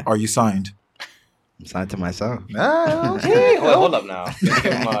 Yeah. Are you signed? I'm signed to myself. Ah, okay. Hey, hold up now. Give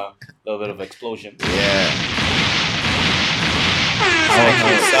him a little bit of explosion. Yeah. Signed to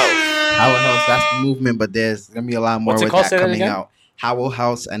yourself. Howl House, that's the movement, but there's going to be a lot more What's it with called? that Say that coming again? out. Howl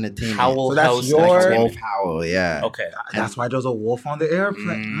House Entertainment. Howl So that's House your- Like Entertainment. Wolf Howl, yeah. Okay. That's why there's a wolf on the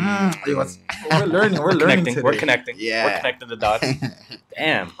airplane. Mm. We're learning. We're learning Connecting. today. We're connecting. Yeah. We're connecting the dots.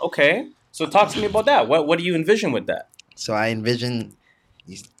 Damn. Okay. So talk to me about that. What do you envision with that? So I envision,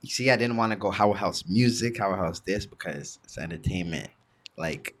 you see, I didn't want to go Howard House music, Howard House this, because it's entertainment.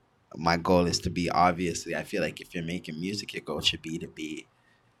 Like, my goal is to be, obviously, I feel like if you're making music, your goal should be to be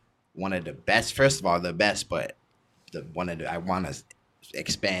one of the best. First of all, the best, but I want to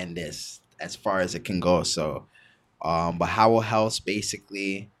expand this as far as it can go. So, but Howard House,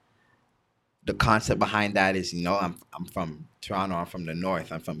 basically, the concept behind that is, I'm from Toronto, I'm from the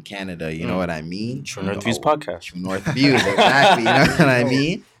north, I'm from Canada, you know what I mean? True North Views podcast. True North Views, exactly, you know what I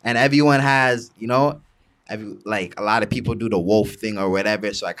mean? And everyone has, like a lot of people do the wolf thing or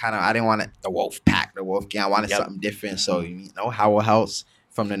whatever, so I didn't want the wolf pack, the wolf gang, I wanted something different, so, Howard House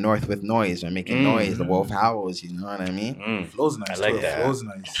from the north with noise, we're making noise, the wolf howls, you know what I mean? Flow's nice. I like that. Flow's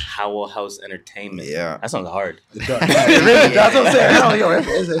nice. Howell House Entertainment. Yeah. That sounds hard. It does. It really, that's what I'm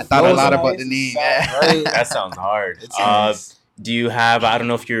saying. I thought a lot about the name. That sounds hard. It's nice. Do you have, I don't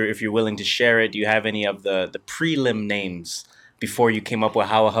know if you're willing to share it, do you have any of the prelim names before you came up with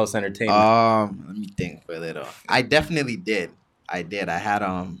Howell House Entertainment? Let me think for a little. I definitely did. I had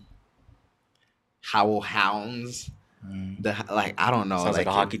Howell Hounds. I don't know. Sounds like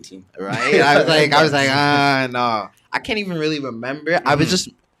a hockey team. Right? I was like, no. I can't even really remember. I was just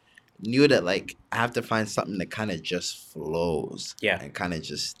knew that I have to find something that kind of just flows. Yeah. And kind of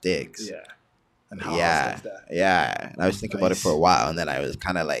just sticks. Yeah. And how Yeah. And I was thinking about it for a while, and then I was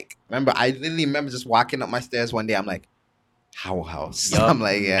kind of I literally remember just walking up my stairs one day. I'm like, Howell House. Yup. I'm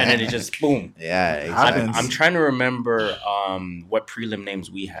like, yeah. And then it just boom. Yeah, exactly. Happens. I'm trying to remember what prelim names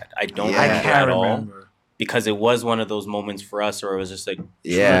we had. I don't Yeah. I remember can't at all. remember. Because it was one of those moments for us where it was just like,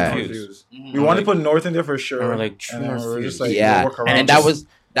 Yeah. True North Views. We wanted to put North in there for sure. And we're like, True and then North we're Views. just like, Yeah. we'll work around And it. that was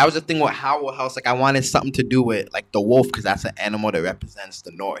the thing with Howell House. I wanted something to do with the wolf, because that's an animal that represents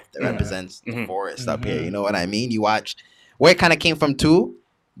the north, that represents the forest up here. You know what I mean? You watch where it kind of came from too.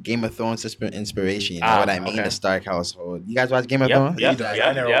 Game of Thrones inspiration. You know what I mean? okay. The Stark household. You guys watch Game of Yep, Thrones? yep, I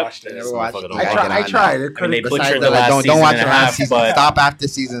yep, never yep. watched it. I never watched it. Motherfucker, I don't tried- watch I tried. It I mean, they couldn't. butchered Besides the last don't season watch and the a last half, season. but Stop after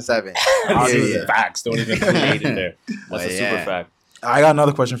season 7. this is Yeah. facts. Don't even create in there. That's But a super yeah. fact. I got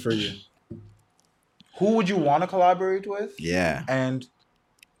another question for you. Who would you want to collaborate with? Yeah. And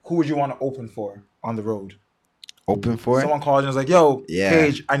who would you want to open for on the road? Open for it. Someone calls and is like, yo, Yeah.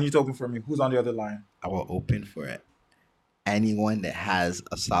 Paige, I need you to open for me. Who's on the other line? I will open for it. Anyone that has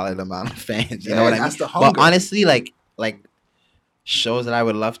a solid amount of fans. You Yeah, know what I mean? that's the But hunger. honestly, like shows that I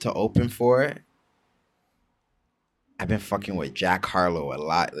would love to open for. I've been fucking with Jack Harlow a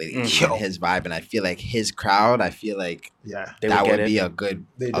lot lately. Yo. His vibe, and I feel like his crowd. I feel like Yeah. They that would would get be it. a good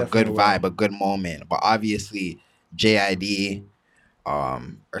They a good definitely vibe, a good moment. But obviously, JID,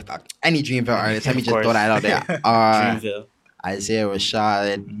 any Dreamville artist. Let me Of just throw course. that out there. Dreamville. Isaiah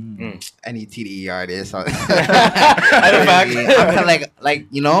Rashad, Mm. any TDE artist. Matter of fact. I'm kind of like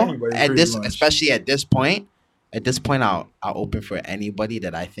Anybody at pretty this, much. especially at this point. At this point, I'll open for anybody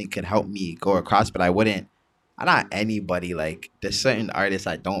that I think could help me go across. But I wouldn't. I'm not anybody. Like there's certain artists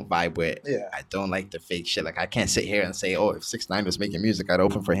I don't vibe with. Yeah. I don't like the fake shit. Like I can't sit here and say, oh, if 6ix9ine was making music, I'd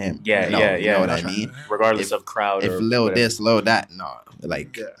open for him. Yeah, No, yeah, You yeah. know what I mean? Regardless of crowd. If or Lil whatever. this, Lil that, no, Yeah.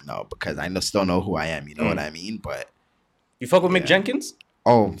 no, because I still know who I am. You know what I mean? But You fuck with Mick Yeah. Jenkins?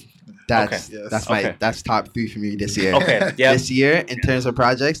 oh, that's Okay. Yes. that's my Okay. that's top 3 for me this year. Okay, yeah. This year in terms of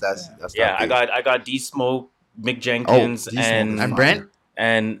projects, that's Yeah, top I 3. got D Smoke, Mick Jenkins, D-Smoke and is and Brent.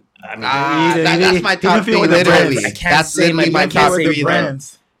 and I mean, That's my top 3 feel the literally. brands. I can't That's say literally my I can't top say 3 the though.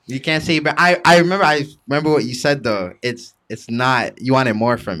 brands. You can't say, but I remember what you said though. It's not, you wanted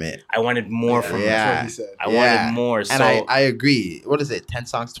more from it. I wanted more from Yeah. him. That's what he said. I Yeah. wanted more. So And I agree. What is it? 10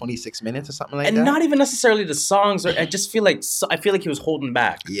 songs, 26 minutes or something like and that? not even necessarily the songs. I just feel like he was holding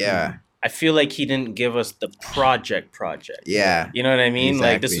back. Yeah. I feel like he didn't give us the project. Yeah. You know what I mean?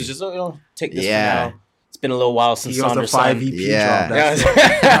 Like this Exactly. was just take this Yeah. for now. It's been a little while since He was the Saunders 5 signed. EP Yeah. drop. That's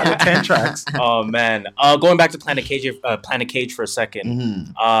Yeah. it. Not the 10 tracks. Oh man. Going back to Planet Cage for a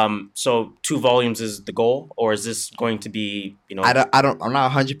second. Mhm. So 2 volumes is the goal, or is this going to be, I'm I'm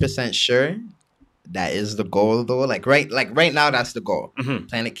not 100% sure that is the goal though. Like right now, that's the goal. Mhm.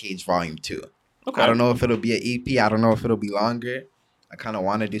 Planet Cage Volume 2. Okay. I don't know if it'll be an EP. I don't know if it'll be longer. I kind of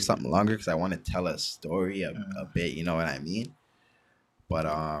want to do something longer because I want to tell a story a bit. You know what I mean? But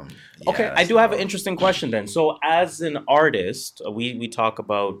yeah, Okay, I that's do the have an goal. interesting question then. So, as an artist, we talk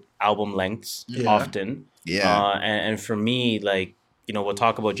about album lengths Yeah. often. Yeah. And for me, like, we'll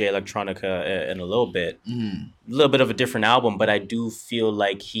talk about Jay Electronica in a little bit. Mhm. A little bit of a different album, but I do feel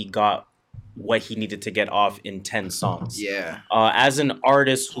like he got what he needed to get off in 10 songs. Yeah. As an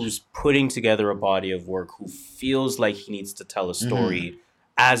artist who's putting together a body of work, who feels like he needs to tell a story,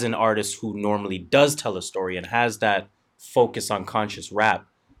 as an artist who normally does tell a story and has that focus on conscious rap,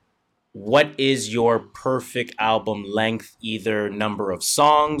 what is your perfect album length, either number of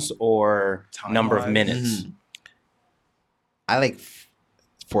songs or number of Time-wise? minutes? I like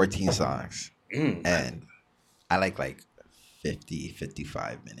 14 songs, Mm. and I like 50,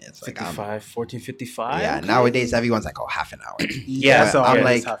 55 minutes. Like 55, 14, 55? yeah. Okay. Nowadays, everyone's like, oh, half an hour. Yeah, so I'm it's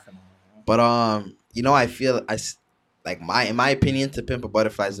like- half an hour. But I feel in my opinion, To Pimp a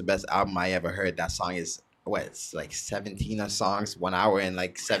Butterfly is the best album I ever heard. That song is it's like 17 of songs, 1 hour and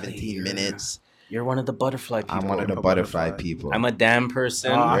like 17 Really? minutes. You're one of the butterfly people. I'm one of the a butterfly butterfly. people. I'm a damn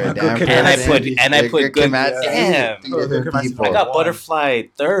person. I'm You're a a good damn kid, and I person. put and I You're put good. Matt. Damn. You're good Good Matt. people. I got One. butterfly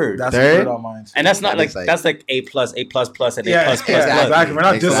third. That's Third? good on mine. too. And that's not That like is like- that's like A plus, A plus plus, and A yeah, plus plus yeah, plus. exactly. We're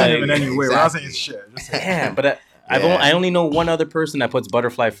not dissing Exactly. him in any way. We're not saying Exactly. it's shit. Just saying- Damn, but Yeah. I only know one other person that puts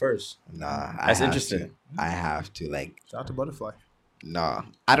butterfly first. Nah, I That's have interesting. to. I have to Shout out to Butterfly. no.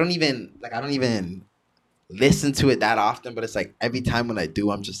 I don't even listen to it that often, but it's like every time when I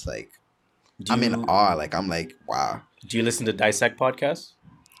do, I'm just like Do I'm in you- awe. Like I'm like, wow. Do you listen to Dissect podcast?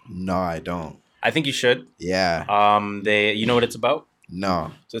 No, I don't. I think you should. Yeah. You know what it's about?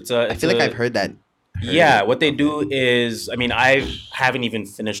 No. So it's a. I feel like I've heard that. Yeah, what they do is, I mean, I haven't even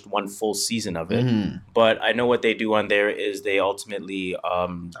finished one full season of it, Mhm. but I know what they do on there is they ultimately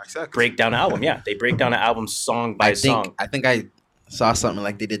Dissect. break down an album. Yeah, they break down an album song by song. I think I saw something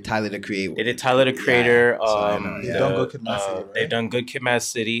like they did Tyler the Creator. They did Tyler the Creator. Yeah, so I know, They've done Good Kid, Mad City, right? They've done Good Kid, Mad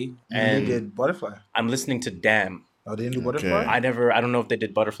City, And they and did Butterfly. I'm listening to Damn. Oh, they didn't do Okay. Butterfly? I don't know if they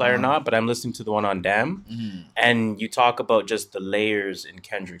did Butterfly or not, but I'm listening to the one on Damn. Mhm. And you talk about just the layers in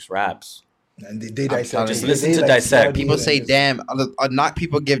Kendrick's raps. And they telling dissect. you. Just listen to Dissect. People say damn. Not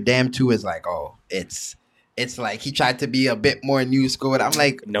people give damn to is like, oh, it's like he tried to be a bit more new school. I'm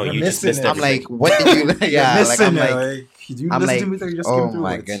like, No, You're you just missing missed it. I'm everything. like, what did you? Yeah, like I'm like. you I'm listen like, to music, you just oh skim through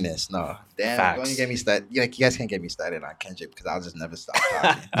my it. goodness, no. Damn, Facts. don't you get me started. Like, you guys can't get me started on Kendrick because I'll just never stop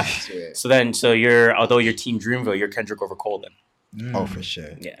talking. I swear. So you're, although you're Team Dreamville, you're Kendrick over Cole then. Mm. Oh, for sure.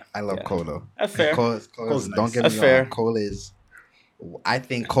 Yeah. I love Yeah. Cole though. That's fair. Cole's Cole's nice. don't get That's me fair. wrong. Cole is. I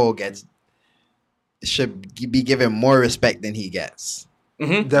think Cole should be given more respect than he gets.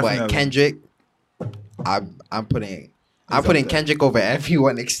 Mm-hmm. Definitely. But Kendrick, I'm putting up there. Kendrick over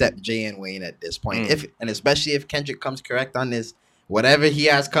everyone except Jay and Wayne at this point. Mm. And especially if Kendrick comes correct on this, whatever he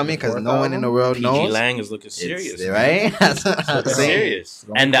has coming, because Fourth no one in the world PG knows. Lang is looking It's- serious. right? That's what I'm Looking saying. serious.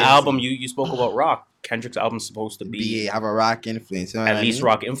 Going And the crazy. album you spoke about Rock. Kendrick's album's supposed to be Have a rock influence. You know what at I least mean?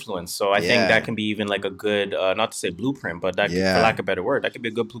 rock influence. So I think Yeah. that can be even like a good, not to say blueprint, but that, Yeah. for lack of a better word, that could be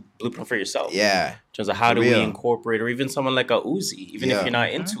a good blueprint for yourself. Yeah, In terms of how For do real. we incorporate, or even someone like a Uzi, even Yeah. if you're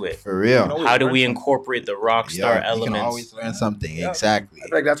not into it, for real. No, how do learn we something. incorporate the rock Yeah, star you can elements? always learn something. Yeah. Exactly. I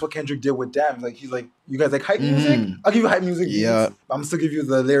feel like that's what Kendrick did with Damn. Like he's like, you guys like hype music? Mhm. I'll give you hype music. Yeah. beats. I'm still give you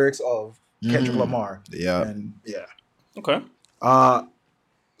the lyrics of Kendrick Mhm. Lamar. Yeah. And yeah. Okay.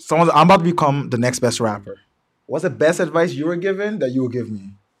 I'm about to become the next best rapper. What's the best advice you were given that you would give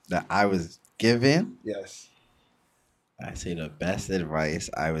me? That I was given. Yes. I say the best advice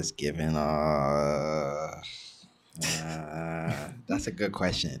I was given. That's a good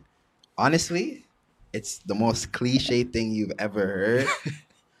question. Honestly, it's the most cliche thing you've ever heard.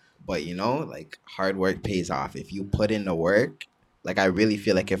 But like hard work pays off. If you put in the work, like I really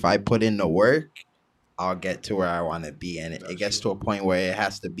feel like if I put in the work, I'll get to where I want to be. And it gets to a point where it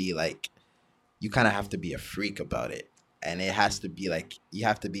has to be like, you kind of have to be a freak about it. And it has to be like, you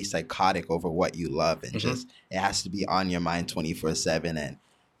have to be psychotic over what you love. And just, it has to be on your mind 24/7. And,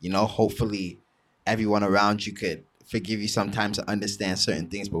 hopefully everyone around you could forgive you sometimes to understand certain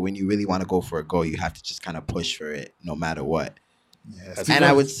things. But when you really want to go for a goal, you have to just kind of push for it no matter what. Yes. And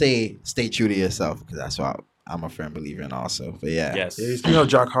I would say stay true to yourself because that's what I'm a firm believer in also. But yeah. Yes. Yeah, speaking of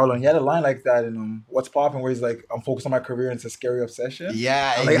Jack Harlow, he had a line like that in What's Poppin', where he's like, I'm focused on my career and it's a scary obsession.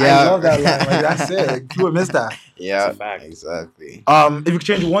 Yeah. Like, yeah. I love that line. Like, that's it. Like, you would miss that. Yeah. It's a fact. Exactly. If you could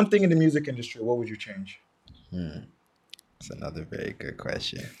change one thing in the music industry, what would you change? That's another very good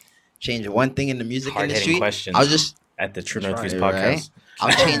question. Change one thing in the music Hard-hitting industry. questions. I'll just At the True Try Northeast it, podcast. right?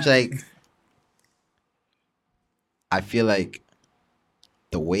 I'll change like I feel like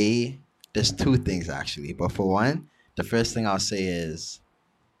the way there's two things actually, but for one, the first thing I'll say is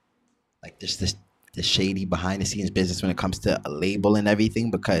like there's this the shady behind the scenes business when it comes to a label and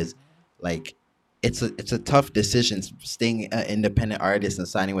everything because like it's a tough decision staying an independent artist and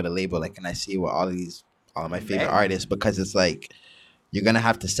signing with a label. Like, and I see with all of my favorite artists because it's like you're gonna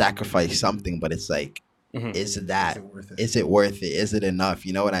have to sacrifice something, but it's like, Mhm. is that Is it worth it? is it worth it? Is it enough?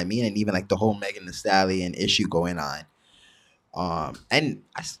 You know what I mean? And even like the whole Megan Thee Stallion issue going on. And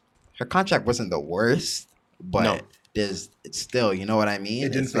her contract wasn't the worst, but No. it's still, you know what I mean? It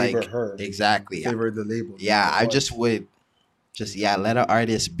didn't It's favor like her. Exactly. Favor the label. Yeah, I But just would just let an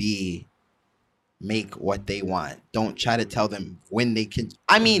artist make what they want. Don't try to tell them when they can.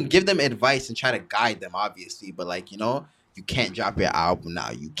 I mean, give them advice and try to guide them, obviously. But like, you can't drop your album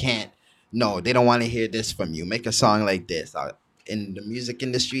now. You can't. No, they don't want to hear this from you. Make a song like this. In the music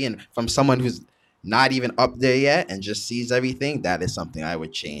industry, and from someone who's not even up there yet and just sees everything, that is something I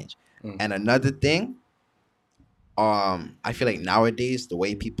would change. And another thing, I feel like nowadays the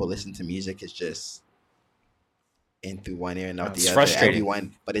way people listen to music is just in through one ear and out the other.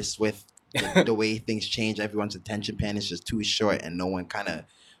 Frustrating. But it's with the way things change. Everyone's attention span is just too short, and no one kind of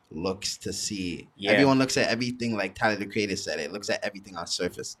looks to see. Everyone looks at everything like Tyler the Creator said. It looks at everything on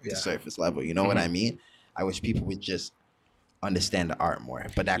the surface level. You know what I mean? I wish people would just understand the art more,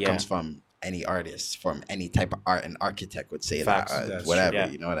 but that comes from any artist, from any type of art. An architect would say Facts. that, whatever.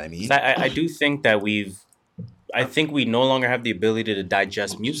 You know what I mean? I do think that I think we no longer have the ability to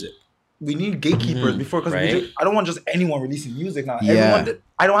digest music. We need gatekeepers before, because Right. I don't want just anyone releasing music now. Yeah.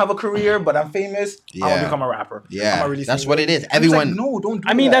 I don't have a career, but I'm famous. I want Yeah. to become a rapper. Yeah, I'm gonna release that's music. what it is. And it's Everyone- like, no, don't do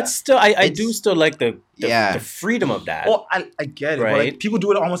I mean, that. that's still I It's- do still like the Yeah. freedom of that. Well, I get it. But Right. like, people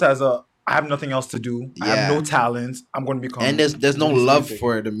do it almost as I have nothing else to do. I have Yeah. no talent. I'm going to become. And there's no release love music.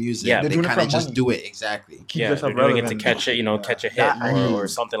 for the music. Yeah. They They're doing it kind of for just money. do it. Exactly. Keep yeah, yourself they're doing it to relevant. catch it, catch a hit That I or hate.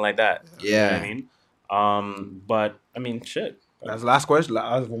 something like that. You know Yeah. what I mean? But I mean, shit. That's the last question.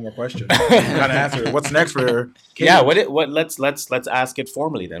 I have one more question. Gotta answer it. What's next for Cage? Yeah. Let's ask it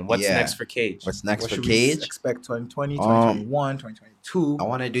formally then. What's Yeah. next for Cage? What's next What for should Cage? we expect 2020, 2021, 2022? I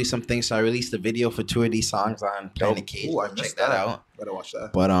want to do some things. So I released a video for 2 of these songs on Planet Cage. Ooh, I Check missed that that. out. Better watch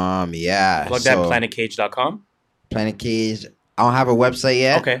that. But yeah. Plug so, that planetcage.com. Planet Cage. I don't have a website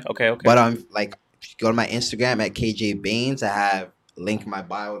yet. Okay. But like, if you go to my Instagram at KJ Baines, I have link in my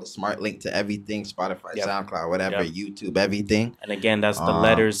bio, the smart link to everything, Spotify, Yep. SoundCloud, whatever, Yep. YouTube, everything. And again, that's the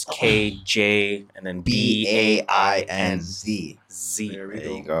letters KJ and then BAINZ. Z. There we There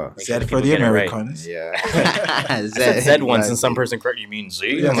go. you go. Make sure Z the for people the get it right. Americans. Yeah. I said Z once and some exactly. person correct you mean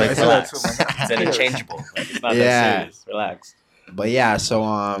Z. Yeah, I'm like, I said that relax. too, man. It's interchangeable. Like, it's not Yeah. that serious. Relax. But yeah,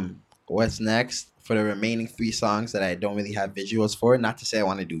 so what's next for the remaining 3 songs that I don't really have visuals for? Not to say I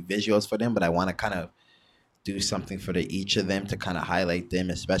want to do visuals for them, but I want to kind of do something for each of them to kind of highlight them,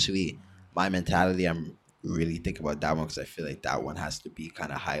 especially My Mentality. I'm really thinking about that one because I feel like that one has to be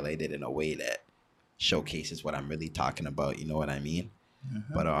kind of highlighted in a way that showcases what I'm really talking about. You know what I mean?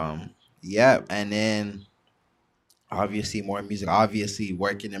 But yeah, and then obviously more music. Obviously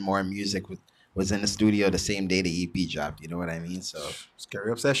working in more music was in the studio the same day the EP dropped. You know what I mean? So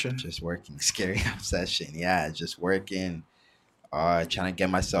Scary obsession. just working, scary obsession. Yeah, just working, trying to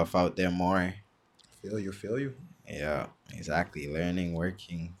get myself out there more. Feel you. Yeah, exactly. Learning,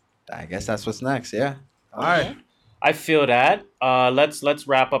 working. I guess that's what's next. Yeah. All right. I feel that. Let's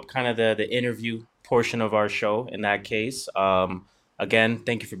wrap up kind of the interview portion of our show in that case. Again,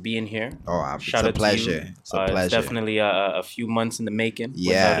 thank you for being here. Oh, it's Shout a out to pleasure. you. It's a pleasure. It's definitely a few months in the making,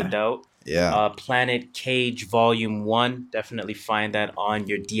 Yeah. without a doubt. Yeah. Planet Cage Volume 1. Definitely find that on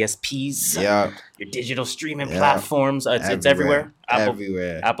your DSPs, Yeah. your digital streaming Yeah. platforms. It's everywhere.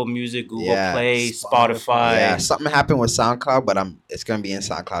 Everywhere. Apple Music, Google Yeah. Play, Spotify. Spotify, Yeah. Something happened with SoundCloud, but it's gonna be in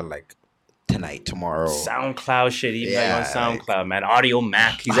SoundCloud like tonight, tomorrow. SoundCloud shit. Even Yeah, on SoundCloud, man. Audio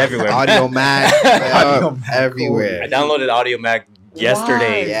Mac, he's everywhere. Audio Mac. Audio Mac, everywhere. I downloaded Audio Mac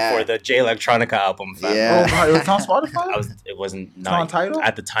yesterday Yeah. for the J Electronica album. Fam. Yeah. Oh, God, it's on Spotify? It wasn't It's on Tidal?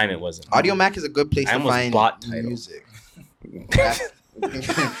 at the time. It wasn't. Audio Mac is a good place I to almost find bought Tidal. music.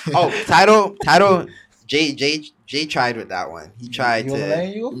 Oh, Tidal. Jay tried with that one. He tried He wasn't to.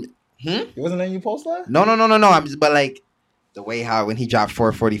 letting you? Hmm? He wasn't letting you post that? No. But like the way how when he dropped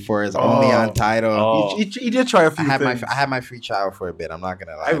 444 is only Oh. on Tidal. Oh. He did try a few I things. had my free trial for a bit. I'm not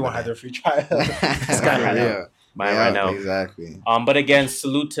gonna lie. Everyone had their free trial. This guy right now. Mine right now. Exactly. But again,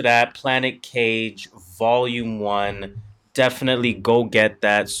 salute to that Planet Cage Volume 1. Definitely go get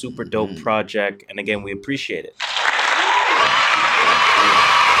that super dope project. And again, we appreciate it.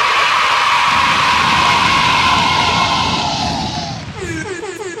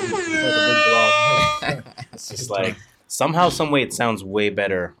 It's just like somehow, some way, it sounds way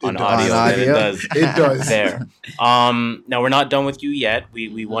better on does. audio On than it audio? does. It does. There. Now we're not done with you yet.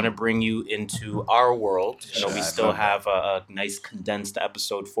 We want to bring you into our world. You know, we Yeah, I still love have a nice condensed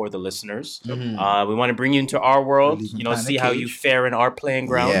episode for the listeners. Mhm. We want to bring you into our world. We're leaving You know, Planet see how you Cage. fare in our playing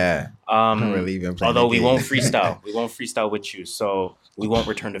ground. Yeah. We're leaving Planet Although we Cage. won't freestyle. We won't freestyle with you, so we won't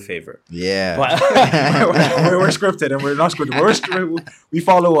return the favor. Yeah. But we're scripted and we're not scripted. We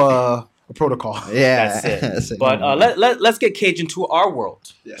follow a protocol. Yeah. that's it. But let's get Cage into our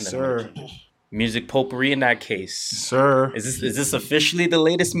world. Yes, And then sir. Music potpourri in that case. Sir. Is this officially the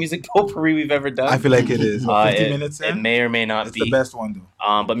latest music potpourri we've ever done? I feel like it is. 50 minutes It in? may or may not It's be. the best one,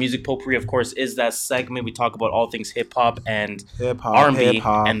 though. But music potpourri, of course, is that segment we talk about all things hip hop and Hip-hop, R&B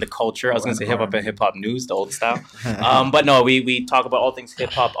hip-hop. and the culture. I was going to say And hip hop R&B. and hip hop news, the old style. But no, we talk about all things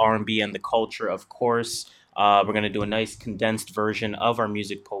hip hop, R&B, and the culture. Of course, we're going to do a nice condensed version of our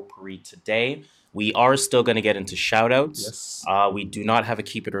music potpourri today. We are still going to get into shout outs. Yes. We do not have a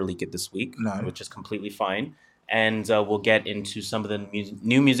keep it or leak it this week, No. which is completely fine. And we'll get into some of the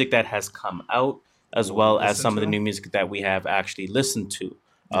new music that has come out, as well as listen some of the to. new music that we have actually listened to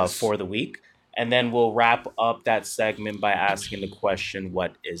Yes. for the week. And then we'll wrap up that segment by asking the question,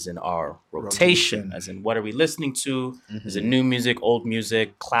 what is in our rotation? Rotation. As in, what are we listening to? Mm-hmm. Is it new music, old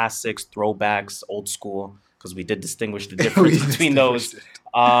music, classics, throwbacks, old school? Because we did distinguish the difference between those.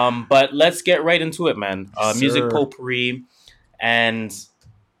 But let's get right into it, man. Music Sir. potpourri. And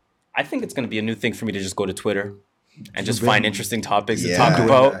I think it's going to be a new thing for me to just go to Twitter and just find interesting topics to Yeah. talk Doing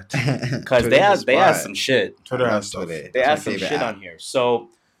about. that. Because they have some shit. Twitter I love has stuff. Twitter. They It's have my some favorite shit app. on here. So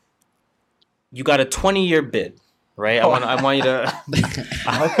you got a 20-year bid, right? I want you to.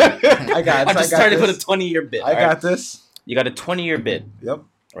 I got I'm just I got starting to put a this. 20-year bid. I all got right? this. You got a 20-year bid, Yep.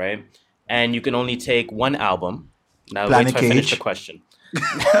 right? And you can only take one album. Now Planet wait till I finish Cage. the question.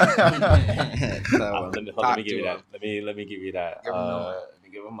 So, Let me give you that. Let me give you that. Give him no. Let me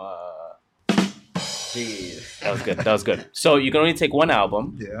give him Jeez. That was good. That was good. So you can only take one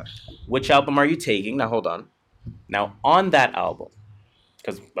album. Yeah. Which album are you taking? Now hold on. Now on that album,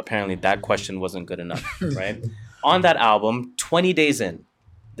 because apparently that question wasn't good enough, right? On that album, 20 days in,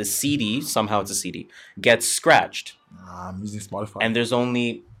 the CD, somehow it's a CD, gets scratched. I'm using Spotify. And there's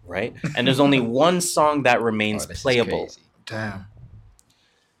only, right? And there's only one song that remains Oh, this is playable. crazy. Damn.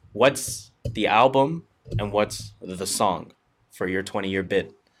 What's the album and what's the song for your 20-year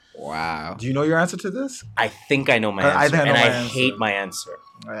bid? Wow. Do you know your answer to this? I think I know my I answer. think I know and my I answer. hate my answer.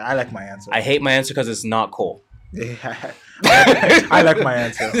 I like my answer. I hate my answer because it's not Cole. Yeah. I like my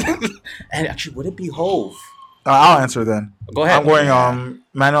answer. And actually, would it be Hove? I'll answer then. Go ahead. I'm going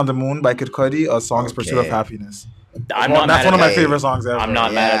Man on the Moon by Kid Cudi, A Song's Pursuit of Okay. Happiness. I'm Well, not that's mad one at of my that. favorite songs ever. I'm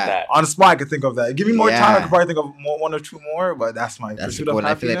not mad Yeah. at that. On the spot, I could think of that. Give me more time, I Yeah. could probably think of one or two more, but that's my That's a Pursuit good of one.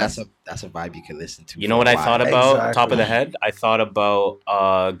 I feel Happiness. like that's a vibe you could listen to. You for know what a I while. thought about? Exactly. Top of the head? I thought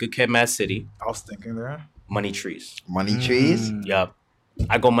about Good Kid, Mad City, I was thinking there. Money Trees. Money Trees. Mm. Yup.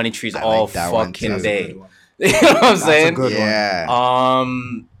 I go Money Trees I all like that one fucking too. That's a day. good one. You know what I'm That's a saying? good one. Yeah.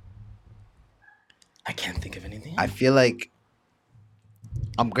 I can't think of anything. I feel like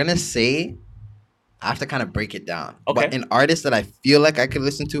I'm gonna say I have to kind of break it down. Okay. But an artist that I feel like I could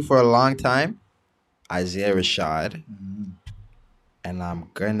listen to for a long time, Isaiah Rashad, Mhm. and I'm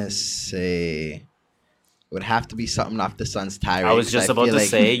gonna say it would have to be something off the Sun's Tirade. I was 'cause just I about feel to like-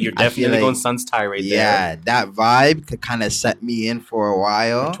 say you're I feel definitely like- going Sun's Tirade Yeah, that vibe could kind of set me in for a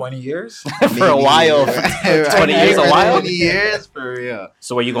while. 20 years? there. For a while. 20 years a while? 20 years for real.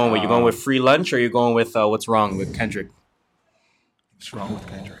 So where you going with? You going with Free Lunch or you going with What's Wrong with Kendrick? What's wrong with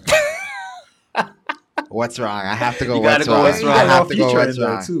Kendrick? What's wrong? I have to go. You gotta What's go wrong? What's Wrong. I You got have a to go. feature What's in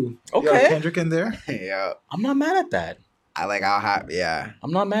there, wrong? too. Okay. You got Kendrick in there? Yeah, I'm not mad at that. I like. I'll have. Yeah.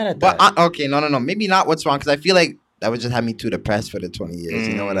 I'm not mad at that. But okay, no. Maybe not what's wrong because I feel like that would just have me too depressed for the 20 years.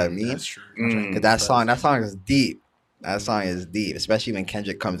 You know what I mean? That's true. Mm. 'Cause that song is deep. That song is deep, especially when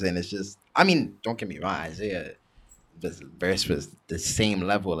Kendrick comes in. It's just, I mean, don't get me wrong, Isaiah, the verse was the same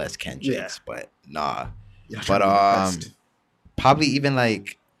level as Kendrick's, but nah. You're But trying to be the best. probably even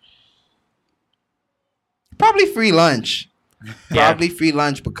like, probably Free Lunch. Yeah. Probably Free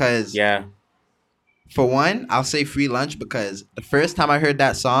Lunch because Yeah. for one, I'll say Free Lunch because the first time I heard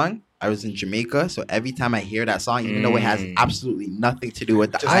that song, I was in Jamaica. So every time I hear that song, even though it has absolutely nothing to do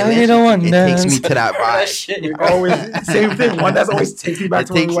with the Just island, I don't want it takes me dance. to that That vibe. shit, We yo. always same thing. One that always takes me back It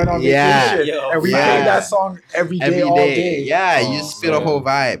to when we takes- went on yeah. vacation, Yo, and we yeah. played that song every day, Every all day. day. Yeah, Oh, you just feel the man. whole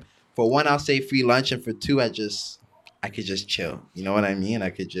vibe. For one, I'll say Free Lunch, and for two, I could just chill. You know what I mean? I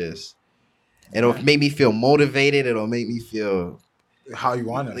could just, it'll make me feel motivated. It'll make me feel, how you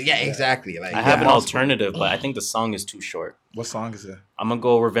want it. yeah, exactly. Like I have an yeah. alternative, but I think the song is too short. What song is it? I'm gonna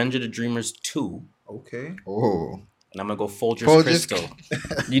go Revenge of the Dreamers 2, Okay. Oh, and I'm gonna go Folgers Folgers- Crystal.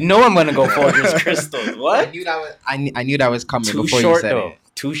 You know I'm gonna go Folgers Crystal. I What? knew that was. I knew that was coming Too before short you said though. it.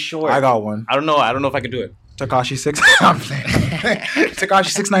 Too short. I got one. I don't know. I don't know if I can do it. Takashi 6. I'm playing. Takashi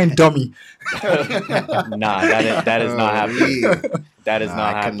 69 dummy. Nah, that is not happening. That is Nah, not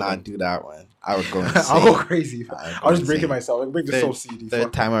I could happening. not do that one. I would go I'll insane. go crazy. I'd I'll go just break it insane. myself. I'll break the soul CD. Third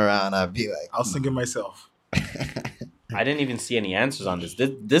Fuck. time around, I'd be like, I'll sing it myself. I didn't even see any answers on this.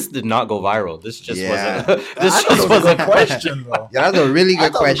 This did not go viral. This just Yeah. was a this I thought just it was was a a good question, though. Yeah, that's a really I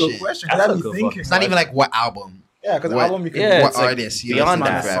good thought it was a question. good question. That's Got a me good thinking. It's not even like what album. yeah, because the what- album you can Yeah, what it's like artist you beyond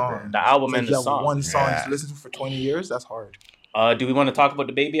listen that. to forever. The album It's and like you the have song. one song Yeah. to listen to for 20 years. That's hard. Do we want to talk about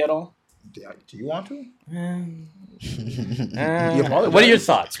the baby at all? Do you want to? What are your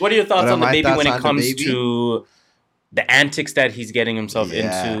thoughts? What are your thoughts What are on the my baby thoughts when it on the comes baby? to the antics that he's getting himself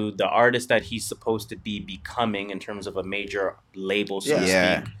Yeah. into, the artist that he's supposed to be becoming in terms of a major label, so to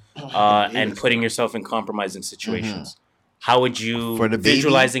Yeah. speak, and putting yourself in compromising situations? How would you, For the baby?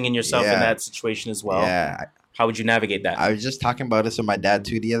 visualizing in yourself in Yeah. that situation as well, Yeah, how would you navigate that? I was just talking about this with my dad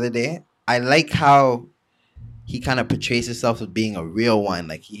too the other day. I like how he kind of portrays himself as being a real one.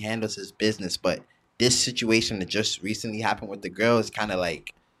 Like he handles his business, but this situation that just recently happened with the girl is kind of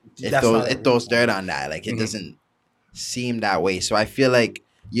like That's not a it throws dirt on that. Like it Mhm. doesn't seem that way. So I feel like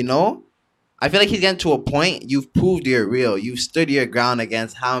I feel like he's getting to a point. You've proved you're real. You've stood your ground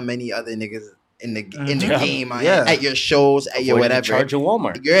against how many other niggas in the Yeah. game, Yeah. at your shows, at your Avoiding the whatever. charge of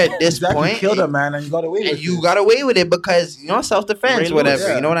Walmart. You're at this Exactly. point. Killed a man and you got away with And it. you got away with it because self defense, Ray whatever. Lewis.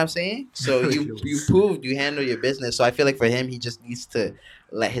 Yeah. You know what I'm saying? So Ray you Lewis. proved you handle your business. So I feel like for him, he just needs to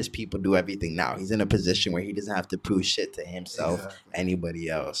let his people do everything now. He's in a position where he doesn't have to prove shit to himself, Exactly. anybody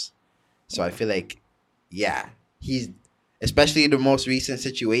else. So I feel like, yeah, he's especially the most recent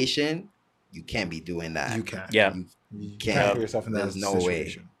situation. You can't be doing that. You can't. Yeah, You Can't. can't put yourself in that There's no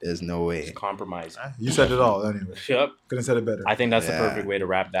situation. way. There's no way. it's compromise. You said it all anyway. Yep. Couldn't have said it better. I think that's the Yeah. perfect way to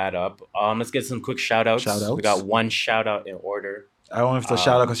wrap that up. Let's get some quick shout outs. Shout-outs? We got one shout out in order. I don't know if it's a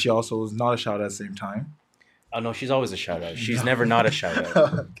shout out because she also was not a shout out at the same time. Oh no, she's always a shout out. She's never not a shout out.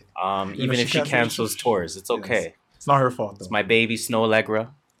 Okay. Even know, if she she cancels tours, it's Yes. okay. It's not her fault though. It's my baby Snow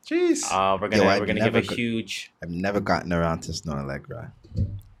Allegra. Jeez. We're Yo, I've gonna give a never go- huge I've never gotten around to Snow Allegra.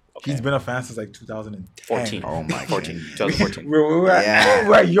 okay. He's been a fan since like 2010. 14. Oh my 14. God. 2014. We're Yeah.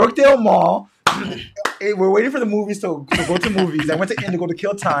 we're at Yorkdale Mall. Hey, we're waiting for the movies to go to movies. I went to Indigo to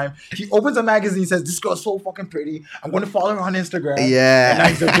kill time. He opens a magazine, says, "This girl's so fucking pretty. I'm going to follow her on Instagram." Yeah. And now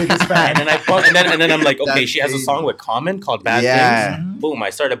he's the biggest fan. And then and then I'm like, okay, That's she has a crazy. song with Common called Bad Yeah. Things. Boom, I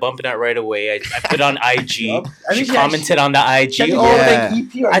started bumping that right away. I put it on IG. Yup. I She think commented on the IG. She had to Oh, go Yeah. like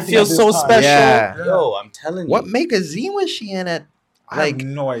EP or I anything feel at this so time. special. Yeah. Yo, I'm telling you. What magazine was she in at? I Like have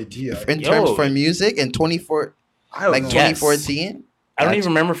no idea. in Yo. terms for music in 24, I don't like know. Yes. 2014. I don't That's-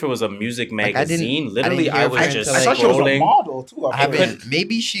 even remember if it was a music Like, I didn't- magazine. I Literally, didn't I, hear was of her just until, I thought she was a scrolling. model too. I haven't.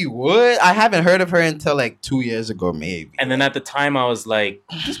 Maybe she would. I haven't heard of her until like 2 years ago. Maybe. And then at the time, I was like,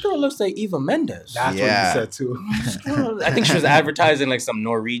 this girl looks like Eva Mendes. That's Yeah. what you said too. I think she was advertising like some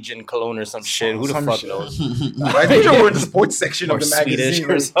Norwegian cologne or some shit. Who the Some fuck shit. knows? I think we're in the sports section Or of the Swedish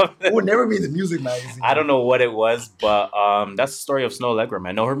magazine. or It something. would never be in the music magazine. I don't know what it was, but that's the story of Snow Allegra,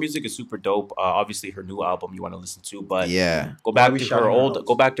 man. No, her music is super dope. Obviously, her new album you want to listen to, but Yeah. go back Why we to shouting her her old. out?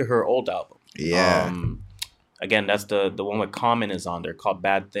 Go back to her old album. Yeah. Again, that's the one with Common is on there called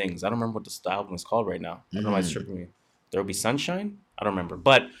Bad Things. I don't remember what the album is called right now. I don't know why it's tripping me. There Will Be Sunshine? I don't remember.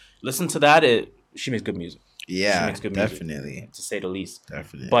 But listen to that. She makes good music, Yeah. makes good music. Definitely. to say the least.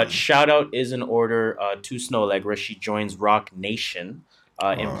 Definitely. But shout out is in order to Snow Allegra. She joins Rock Nation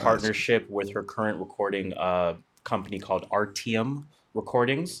in Oh, partnership with her current recording company called RTM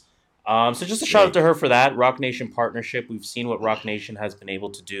Recordings. So just a shout out to her for that Rock Nation partnership. We've seen what Rock Nation has been able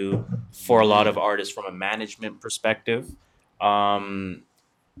to do for a lot of artists from a management perspective.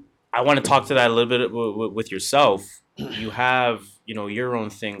 I want to talk to that a little bit with yourself. You have, your own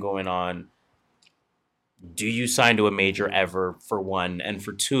thing going on. Do you sign to a major ever, for one? And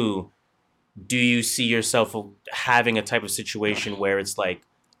for two, do you see yourself having a type of situation where it's like,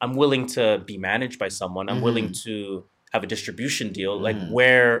 I'm willing to be managed by someone. I'm willing to have a distribution deal. Like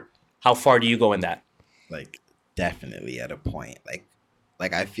how far do you go in that? like definitely at a point.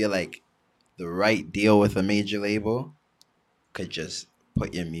 Like I feel like the right deal with a major label could just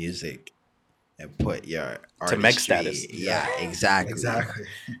put your music and put your To Meg artistry- status. Yeah, exactly. Exactly.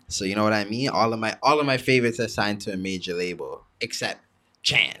 So you know what I mean? All of my favorites are signed to a major label, except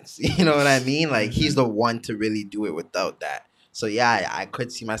Chance. You know what I mean? Like he's the one to really do it without that. So yeah, I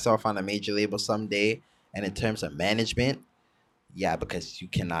could see myself on a major label someday. And in terms of management, yeah, because you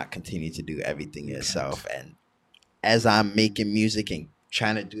cannot continue to do everything yourself. And as I'm making music and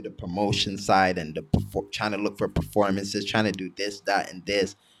trying to do the promotion side and trying to look for performances, trying to do this, that, and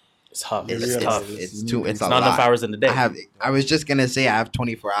this, It's tough. it's, It's it's, tough. it's, It's too. It's It's a not lot. enough hours in the day. I was just gonna say I have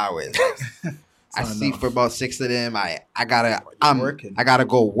 24 hours. I not sleep enough. for about 6 of them. I gotta working. I gotta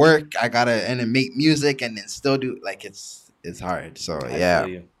go work. And then make music and then still do it's hard. So yeah.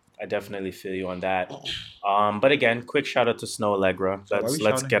 I definitely feel you on that. But again, quick shout out to Snow Allegra. So why we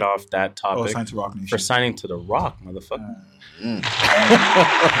Let's shouting? get off that Oh, topic signed to Rock Nation. for signing to the Rock, motherfucker. Mm.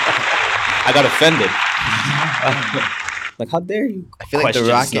 I got offended. Like, how dare you? I feel like the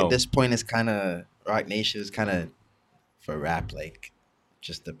question Rock Snow? at this point is kind of Rock Nation is kind of for rap like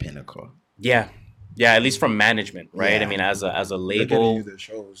just the pinnacle. Yeah, at least from management, right? Yeah. I mean, as a They're getting label, you their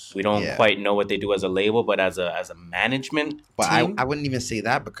shows. we don't Yeah. quite know what they do as a label, but as a management But team, I wouldn't even say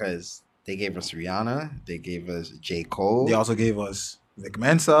that because they gave us Rihanna, they gave us J. Cole. They also gave us Vic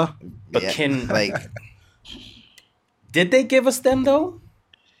Mensa. But can- like did they give us them though?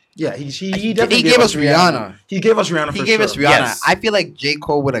 Yeah, he he definitely gave us Rihanna. He gave us Rihanna. He for gave sure. us Rihanna. Yes. I feel like J.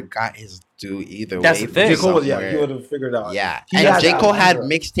 Cole would have got his due either That's way. the thing. J. Cole was, yeah, somewhere. he would have figured out. Yeah, He and had J. that Cole had era.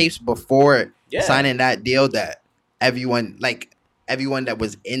 mixtapes before Yeah. signing that deal that everyone that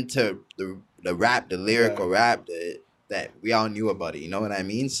was into the rap, the lyrical rap, that we all knew about it. You know what I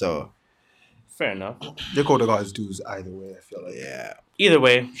mean? So Fair enough. J. Cole got his dues either way. I feel like. yeah, Either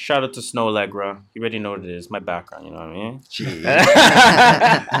way, shout out to Snow Allegra. You already know what it is. My background, you know what I mean? Gee.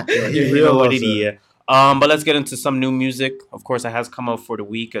 he You real know what loves it it. is. But let's get into some new music. Of course, it has come out for the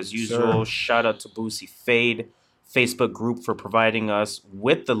week as usual. Sure. Shout out to Boosie Fade, Facebook group, for providing us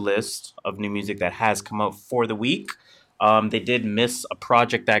with the list of new music that has come out for the week. They did miss a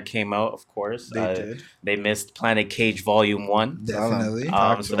project that came out, of course. They did. They missed Planet Cage Volume 1. Definitely.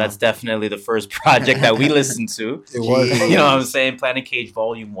 So that's definitely the first project that we listened to. It was. You know what I'm saying? Planet Cage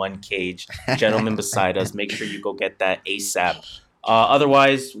Volume 1 Cage. Gentlemen beside us. Make sure you go get that ASAP.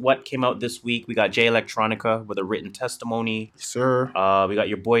 Otherwise, what came out this week? We got Jay Electronica with a written testimony. Sir. We got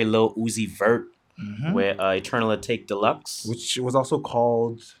your boy Lil Uzi Vert Mhm. with Eternal Take Deluxe. Which was also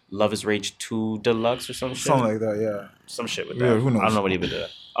called Love is Rage 2 Deluxe or some shit. something like that. Yeah. Some shit with Yeah, that. who knows? I don't know what he would do.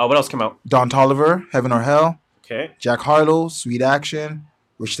 What else came out? Don Toliver, Heaven or Hell. Okay. Jack Harlow, Sweet Action.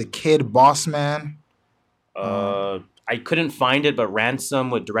 Rich the Kid, Boss Man. I couldn't find it, but Ransom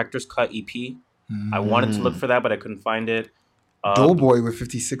with Director's Cut EP. I wanted to look for that, but I couldn't find it. Doughboy with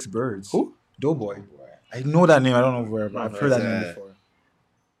 56 Birds. Who? Doughboy. I know that name. I don't know where, but No, I've heard that that's, name before.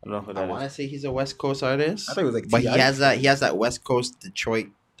 I don't know who I that want to is. say he's a West Coast artist. I thought it was like but T.I. he has that West Coast Detroit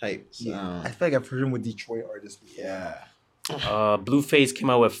type sound. I feel like I've heard him with Detroit artists before. Yeah. Blueface came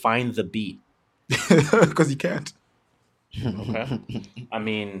out with Find the Beat. Because he can't. Okay. I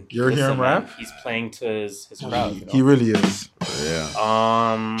mean, You're hearing man, rap? he's playing to his crowd. You know? He really is. Yeah.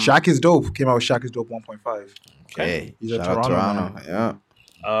 Shaq is Dope. Came out with Shaq is Dope 1.5. Okay. He's a Shout out Toronto Toronto.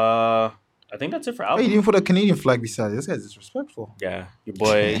 Yeah. I think that's it for Hey, he album. didn't put a Canadian flag beside it. This guy's disrespectful. Yeah, your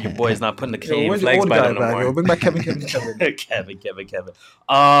boy is not putting the Yo, Canadian where's your flags old by guy them no back? Yo, more. bring back Kevin. Kevin.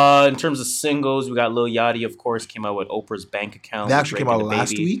 In terms of singles, we got Lil Yachty, of course, came out with Oprah's Bank Account. They actually came Drake out and the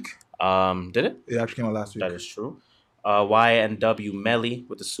last Baby. week. Did it? It actually came out last week. That is true. YNW Melly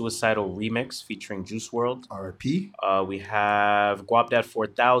with the Suicidal remix featuring Juice WRLD. RP. We have Guapdad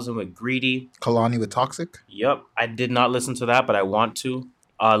 4000 with Greedy. Kalani with Toxic. Yep, I did not listen to that, but I want to.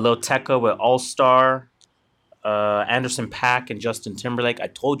 Lil Tecca with All Star. Anderson .Paak and Justin Timberlake. I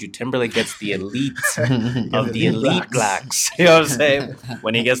told you Timberlake gets the elite of the elite blacks. You know what I'm saying?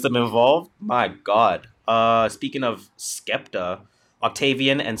 When he gets them involved, my God. Speaking of Skepta,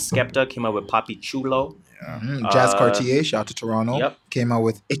 Octavian and Skepta came out with Papi Chulo. Jazz Cartier, shout out to Toronto. Yep. Came out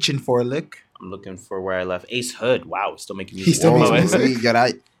with Itchin' for a Lick. I'm looking for where I left. Ace Hood. Wow, still making music. He still makes Whoa, music. Yo,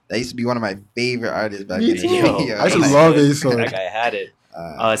 that used to be one of my favorite artists back Me in the too. day. Yo, I used to Ace love Hood. Ace Hood. That guy had it.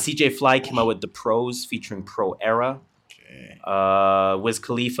 CJ Fly came out with The Pros featuring Pro Era. Wiz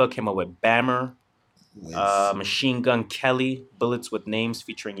Khalifa came out with Bammer. Machine Gun Kelly, Bullets with Names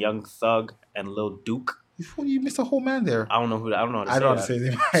featuring Young Thug and Lil Duke. You missed a whole man there. I don't know how to I say don't know how that. to say his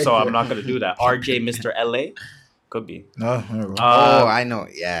name. So I'm not gonna do that. RJ Mr. LA. Could be. No, there we go. Oh, I know.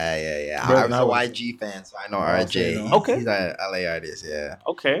 Yeah. Bro, I was that a was- YG fan, so I know Okay, RJ. no. Okay. He's an LA artist, yeah.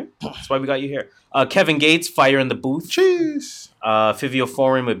 Okay. That's why we got you here. Kevin Gates, Fire in the Booth. Jeez. Fivio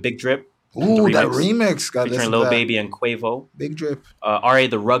Foreign with Big Drip. Ooh, The that remix. remix. Got Featuring Lil Baby and Quavo. Big Drip. R.A.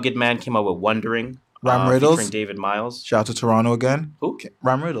 the Rugged Man came out with Wondering. Ram Riddles. Featuring David Miles. Shout out to Toronto again. Who?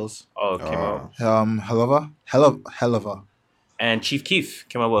 Ram Riddles. Oh, it came out. Helava. And Chief Keef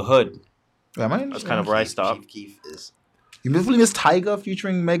came out with Hood. Am I? That's kind of where I stopped. Chief Keef is. You really missed Tyga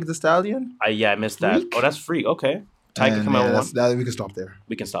featuring Meg Thee Stallion. I missed that. Freak. Oh, that's free. Okay. Tyga And, came out with one. that we can stop there.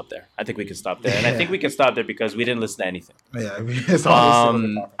 We can stop there. I think we can stop there. And I think we can stop there because we didn't listen to anything. Yeah, it's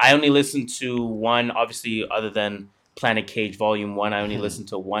all I only listened to one, obviously, other than Planet Cage Volume 1. I only listened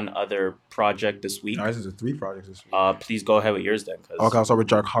to one other project this week. Ours is 3 projects this week. Please go ahead with yours then. 'Cause Okay, I'll start with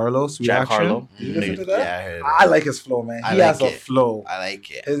Jack Harlow. Sweet Jack Action. Harlow. Did you listen to that? Yeah, I heard it. I like his flow, man. I He has like a it. flow. I like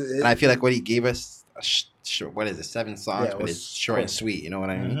it. It- And I feel like what he gave us what is it, 7 songs, Yeah, it but was it's short and sweet. You know what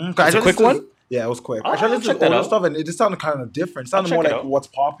I mean? Mhm. I It's a tried quick to listen- one? Yeah, it was quick. Oh, I tried to I'll listen check to that older out. stuff, and it just sounded kind of different. It sounded check more it like out. what's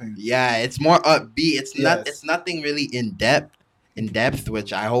popping. Yeah, it's more upbeat. It's not. Yes. It's nothing really in depth,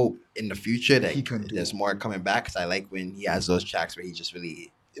 which I hope in the future that He can do. there's more coming back. Because I like when he has those tracks where he just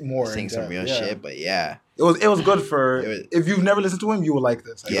really More sings some in-depth, real yeah. shit. But yeah, It was good for It was- if you've never listened to him, you will like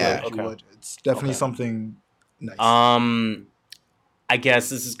this. I feel Yeah. like you Okay. would. It's definitely Okay. something nice. I guess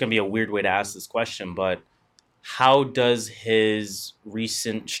this is gonna be a weird way to ask this question, but how does his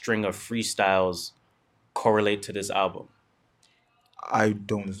recent string of freestyles correlate to this album? I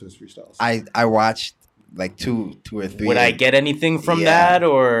don't listen to his freestyles. I watched like two or three. Would I get anything from Yeah. that,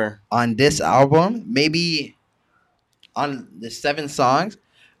 or on this album? Maybe on the 7 songs,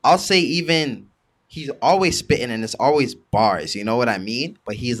 I'll say even he's always spitting and it's always bars. You know what I mean?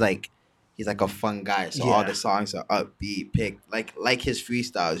 But he's like a fun guy, so all Yeah. the songs are upbeat, picked like his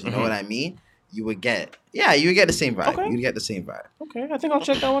freestyles. You know Mhm. what I mean? You would get the same vibe. Okay. You'd get the same vibe. okay? I think I'll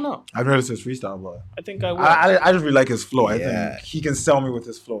check that one out. I've never listened to his freestyle, but I think I will. I just really like his flow. I Yeah. think he can sell me with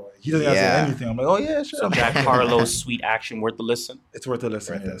his flow. He doesn't have to Yeah. say anything. I'm like, oh yeah, sure. So Jack Harlow's Sweet Action, worth the listen. It's worth a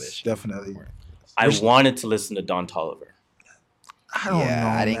listen. Worth a Yes, listen. definitely. I wanted to listen to Don Toliver. I don't know.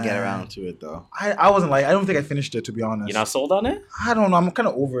 I didn't get man. around to it though. I wasn't like. I don't think I finished it, to be honest. You're not sold on it? I don't know. I'm kind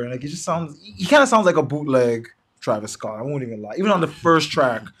of over it. Like it just sounds. He kind of sounds like a bootleg Travis Scott. I won't even lie. Even on the first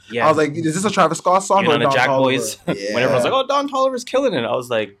track, Yeah. I was like, "Is this a Travis Scott song?" You know, or the Don Jack Toliver? Boys. Yeah. When everyone's like, "Oh, Don Toliver's killing it," I was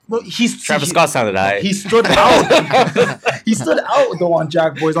like, Well, Travis Scott sounded alright. He stood out. He stood out though on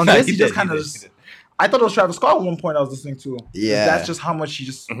Jack Boys. On this, He he, did, just kind he of. did. I thought it was Travis Scott at one point I was listening to. Yeah. That's just how much he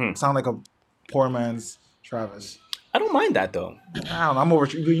just Mhm. sound like a poor man's Travis. I don't mind that though. I don't know. I'm over.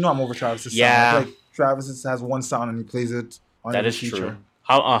 You know, I'm over Travis's Yeah. sound. I feel like Travis has one sound and he plays it on That every is feature. true.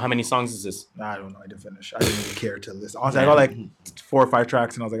 How many songs is this? I don't know. I didn't finish. I didn't even care to listen. Honestly, I got like 4 or 5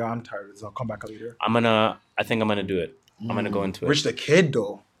 tracks and I was like, oh, I'm tired of this. I'll come back later. I think I'm gonna do it. I'm gonna go into it. Rich the Kid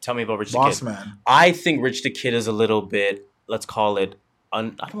though, Tell me about Rich the Boss Kid. Man. I think Rich the Kid is a little bit, let's call it, I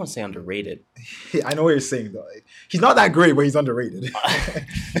don't want to say underrated. I know what you're saying though. Like, he's not that great, but he's underrated.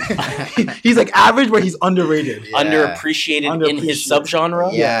 He's like average, but he's underrated. Yeah. Underappreciated in his Underappreciated.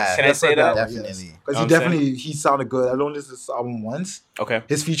 subgenre. Yeah. Can I say that? Definitely. Because Know he what I'm definitely he sounded good. I only listened to this album once. Okay.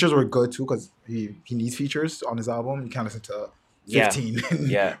 His features were good too, because he needs features on his album. You can't listen to Yeah. 15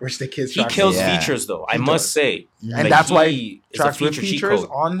 Yeah. Rich the Kid's He tracks. kills Yeah. features though. I He must does. say. And Like, that's why he is a tracks with feature cheat features code.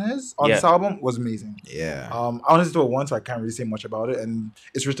 on Yeah. this album was amazing. Yeah. I only listened to it once, so I can't really say much about it. And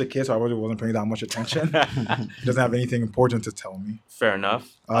it's Rich the Kid, so I really wasn't paying that much attention. He doesn't have anything important to tell me. Fair enough.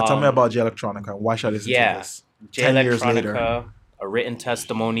 Tell me about J Electronica. Why should I listen yeah. to this? J 10 years later. Electronica, a written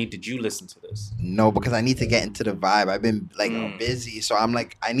testimony. Did you listen to this? No, because I need to get into the vibe. I've been like Mm. busy, so I'm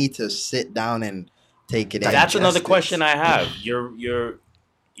like I need to sit down and take it in. That's another digest it. question I have. You're.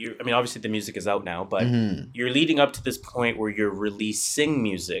 I mean, obviously the music is out now, but Mhm. you're leading up to this point where you're releasing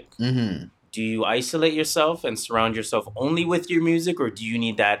music. Mhm. Do you isolate yourself and surround yourself only with your music, or do you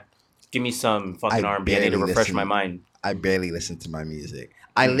need that? Give me some fucking I R&B. I need to barely refresh listen. my mind. I barely listen to my music.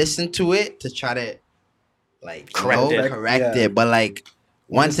 I listen to it to try to like Correct it. correct Yeah. it, but like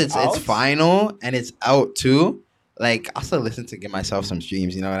once it's out? final and it's out too, like I'll still listen to get myself some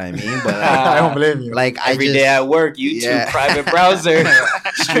streams. You know what I mean? But I don't blame you. like I Every just day at work, YouTube, Yeah. private browser,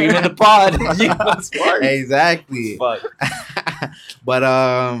 streaming the pod. You know, smart. exactly. Fuck. But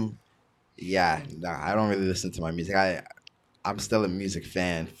yeah, nah, I don't really listen to my music. I'm still a music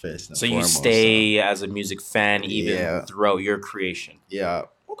fan first. And So you foremost, stay as a music fan even Yeah. throughout your creation. yeah.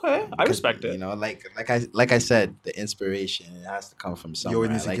 Okay, I Because, respect it. You know, like I said, the inspiration it has to come from somewhere. I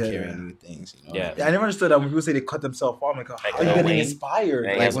music like head, hearing yeah. new things. You know? Yeah. Yeah, I never understood that when people say they cut themselves off. I'm like, how Like are you Lil getting Wayne? inspired?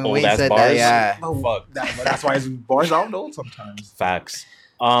 Yeah, he Like has when old Wayne ass said bars. that, yeah. Fuck. But that's why his bars out though sometimes. Facts.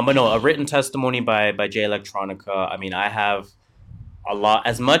 But no, a written testimony by J Electronica. I mean, I have a lot.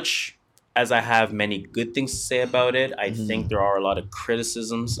 As much as I have many good things to say about it, I Mhm. think there are a lot of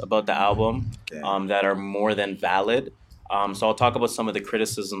criticisms about the album Okay. that are more than valid. So I'll talk about some of the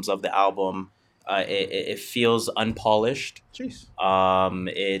criticisms of the album. It feels unpolished. Jeez. I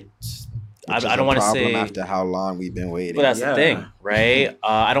Which is don't a want to problem say. after how long we've been waiting. But that's Yeah. the thing, right?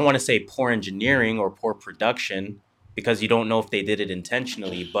 I don't want to say poor engineering or poor production because you don't know if they did it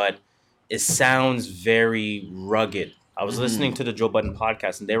intentionally, but it sounds very rugged. I was listening to the Joe Budden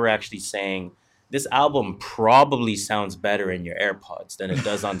podcast and they were actually saying this album probably sounds better in your AirPods than it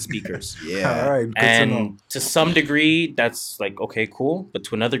does on speakers. yeah. All right. Good to know. And to some degree, that's like, okay, cool. But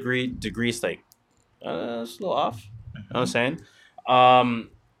to another degree it's like, it's a little off. You know what I'm saying?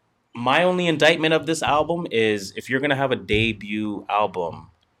 My only indictment of this album is if you're going to have a debut album,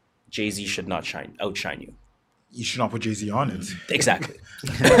 Jay-Z should not outshine you. you should not put Jay-Z on it. Exactly.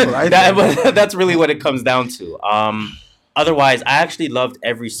 Right? That's really what it comes down to. Otherwise, I actually loved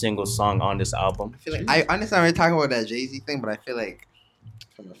every single song on this album. I feel like I understand we're talking about that Jay-Z thing, but I feel like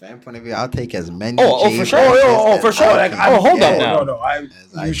from a fan point of view, I'll take as many. For sure. For sure. Like, Hold up now.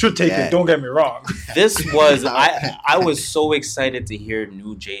 No. You should take it. Don't get me wrong. This was I was so excited to hear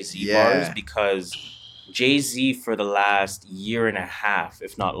new Jay-Z bars because Jay-Z for the last year and a half,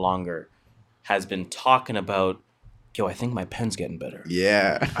 if not longer, has been talking about, yo, I think my pen's getting better.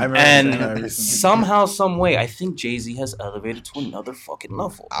 Yeah. I remember saying that And recently. somehow, some way, I think Jay-Z has elevated to another fucking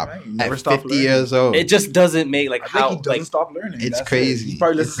level. Right? You never At stop 50 learning. years old. It just doesn't make like I think how he doesn't like. stop learning. It's That's crazy. It. He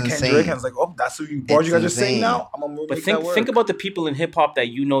probably It's listens to insane. Kendrick and it's like, oh, that's who you bars you guys are saying insane. now. I'm gonna But make that work. think about the people in hip hop that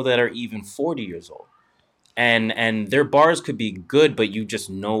you know that are even 40 years old, and their bars could be good, but you just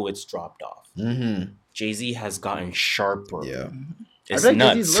know it's dropped off. Mm-hmm. Jay-Z has gotten sharper. Yeah. It's I think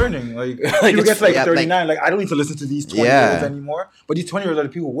nuts. he's learning. Like, Like, people it's- get to like yeah, 39. Like, I don't need to listen to these 20 Yeah. year olds anymore. But these 20 year olds are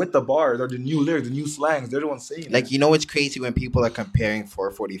the people with the bars, or the new lyrics, the new slangs. They're the ones saying Like, it. you know what's crazy when people are comparing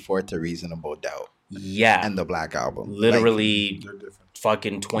 444 to Reasonable Doubt Yeah, and the Black Album? literally They're different.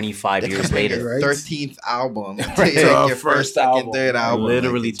 fucking 25 Like, years comparing later. your Right? 13th album to Right. your To first, first second, album. third album.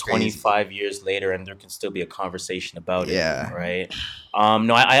 Literally Like, it's crazy. 25 years later, and there can still be a conversation about it. Yeah. Right.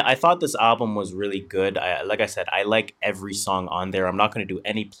 No, I thought this album was really good. Like I said, I like every song on there. I'm not going to do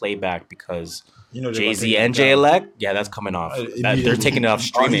any playback because You know, they're Jay gonna Z take and it Jay down. Elect, yeah, that's coming off. They're Immediately. taking it off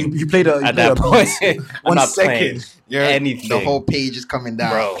streaming. You played a At that point, I'm 1 not second. playing You're- anything. The whole page is coming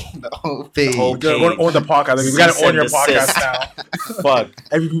down. Bro. The whole page. whole We're going to own the podcast. Like, we got Cease to own and your desist. podcast now. Fuck.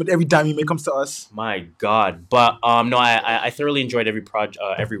 Every time you make comes to us. My God, but no, I thoroughly enjoyed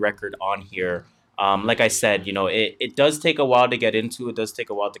every record on here. Like I said, you know, it does take a while to get into. It does take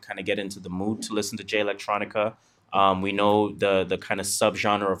a while to kind of get into the mood to listen to Jay Electronica. We know the kind of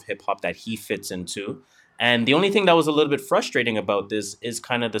subgenre of hip hop that he fits into. And the only thing that was a little bit frustrating about this is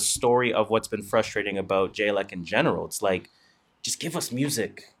kind of the story of what's been frustrating about Jay Elec in general. It's like, just give us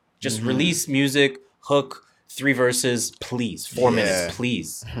music. Just release music, hook, 3 verses, please. 4 minutes,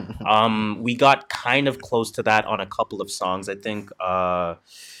 please. We got kind of close to that on a couple of songs. I think,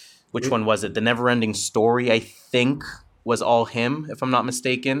 which one was it? The Neverending Story, I think, was all him, if I'm not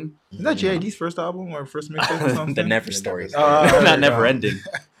mistaken. Isn't that JID's first album or first mixtape or something? The Never Story. There Not you Never go. Ending.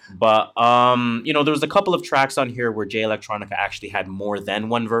 But, you know, there was a couple of tracks on here where Jay Electronica actually had more than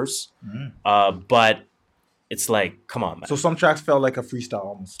 1 verse. But it's like, come on, man. So some tracks felt like a freestyle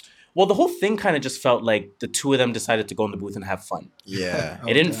almost. Well, the whole thing kind of just felt like the two of them decided to go in the booth and have fun. Yeah.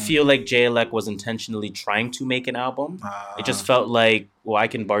 It didn't damn. feel like Jay Elec was intentionally trying to make an album. It just felt like, well, I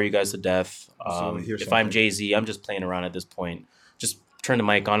can bar you guys to death. So here's If I'm something. Jay-Z, I'm just playing around at this point. Just turn the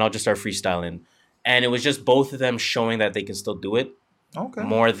mic on. I'll just start freestyling. And it was just both of them showing that they can still do it Okay.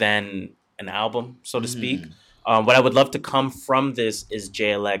 more than an album, so to speak. What I would love to come from this is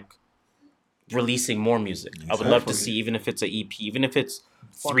Jay Elec releasing more music. I would love to see, even if it's an EP, even if it's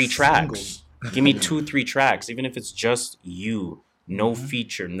 3 tracks. Give me 2-3 tracks, even if it's just you. No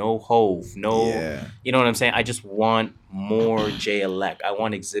feature, no Hove, no, Yeah. you know what I'm saying? I just want more Jay Elec. I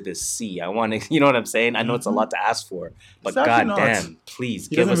want Exhibit C. I want to, you know what I'm saying? I know it's a lot to ask for, but It's actually not. goddamn, please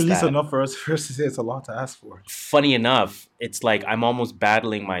He give doesn't us release that. enough for us first to say it's a lot to ask for. Funny enough, it's like I'm almost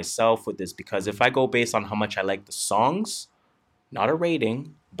battling myself with this because if I go based on how much I like the songs, not a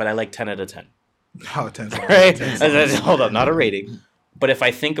rating, but I like 10 out of 10. Oh, 10 Right? Hold up, not a rating. But if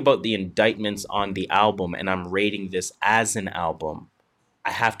I think about the indictments on the album and I'm rating this as an album, I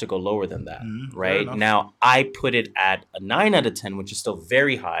have to go lower than that, fair right? enough. Now, I put it at a 9 out of 10, which is still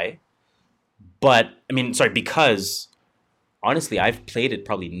very high. But, I mean, sorry, because honestly, I've played it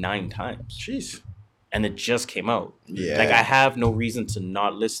probably 9 times Jeez. and it just came out. Yeah. Like, I have no reason to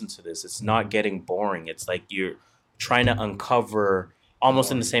not listen to this. It's not getting boring. It's like you're trying to uncover,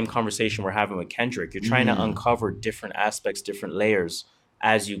 almost in the same conversation we're having with Kendrick, you're trying to uncover different aspects, different layers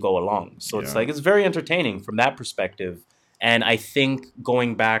as you go along. So it's like, it's very entertaining from that perspective. And I think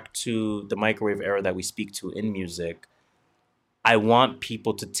going back to the microwave era that we speak to in music, I want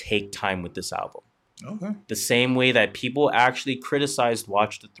people to take time with this album. Okay. The same way that people actually criticized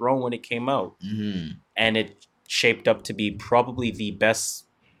Watch the Throne when it came out. And it shaped up to be probably the best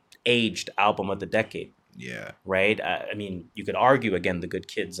aged album of the decade, Yeah. right? I mean, you could argue, again, The Good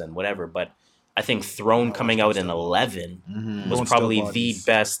Kids and whatever, but I think Throne coming out in 11 was Don't probably Still the Bodies.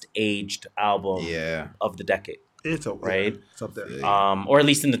 best aged album Yeah. of the decade. It's up Right? there. It's up there. Or at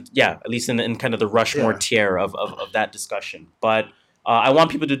least in kind of the Rushmore Yeah. tier of that discussion. But I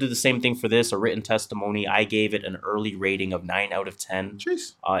want people to do the same thing for this. A written testimony. I gave it an early rating of 9 out of 10.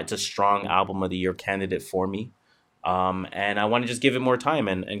 Jeez. It's a strong album of the year candidate for me. And I want to just give it more time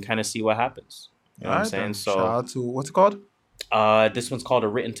and kind of see what happens. You know what I'm saying? Then. So shout out to what's it called? this one's called A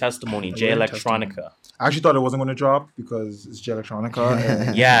Written Testimony, A J Written Electronica. I actually thought it wasn't going to drop because it's J Electronica.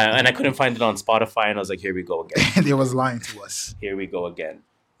 And Yeah, and I couldn't find it on Spotify, and I was like, here we go again. they was lying to us. Here we go again.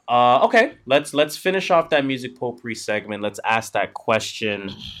 Okay, let's finish off that music potpourri segment. Let's ask that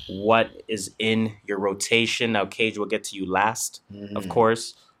question: what is in your rotation? Now, Cage, will get to you last, of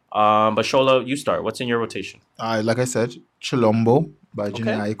course. But Shola, you start. What's in your rotation? Like I said, Chilombo by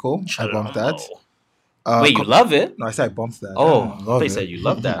Jhené Aiko. I bumped that. Wait, you love it? No, I said I bumped that. Oh, I love they it. said you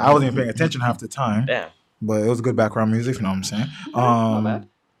love that. I wasn't even paying attention half the time. Damn. But it was good background music, you know what I'm saying? Not bad.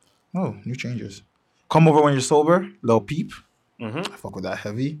 Oh, new changes. Come Over When You're Sober, Lil Peep. Mm-hmm. I fuck with that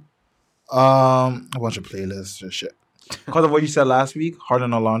heavy. A bunch of playlists, just shit. Because of what you said last week, Hard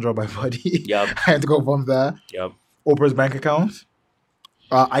on Alondra by Buddy. Yep. I had to go bump that. Yep. Oprah's Bank Account.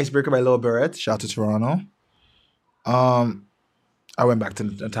 Icebreaker by Lil Barrett. Shout out to Toronto. I went back to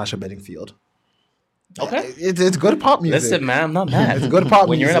Natasha Bedingfield. Okay. It's good pop music. Listen, man, I'm not mad. It's good pop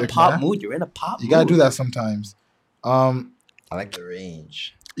when music. you're in a pop man. mood, you're in a pop mood. You gotta do that sometimes. I like the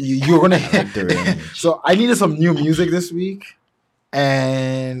range. You're gonna I like the range. So I needed some new music this week,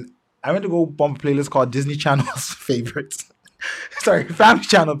 and I went to go bump a playlist called Disney Channel's favorites. Sorry, Family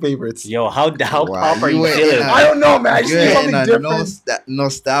Channel favorites. Yo, how Wow, pop are you you went feeling? in a- I don't know, man. I just You're need in something a different.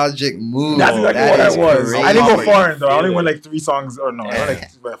 nostalgic mood. That's exactly That what I is was. crazy. I didn't How go are foreign you though. I only feeling? went like 3 songs, or no, I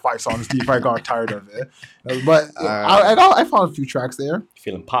went like 5 songs deep. I got tired of it, but I found a few tracks there.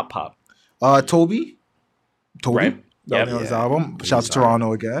 Feeling pop. Toby, Right. that Yep. was on his Yeah. album. He's Shout out to hard.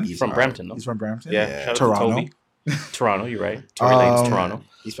 Toronto again. He's From hard. Brampton, though. He's from Brampton. Yeah. Yeah. Shout out Toronto. to Toby. Toronto, you're right. Tory Lane's Toronto.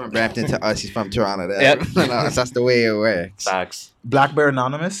 He's from Brampton to us. He's from Toronto. Yep. No, that's the way it works. Facts. Black Bear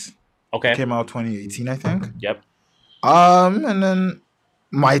Anonymous Okay. came out 2018, I think. Yep. And then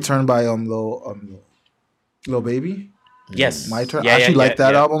My Turn by Lil Baby. Yes. My Turn. Yeah, I actually yeah, like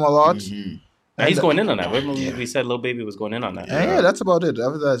that yeah. album a lot. Mhm. Now, he's And- going in on that. We said Lil Baby was going in on that. Yeah, that's about it.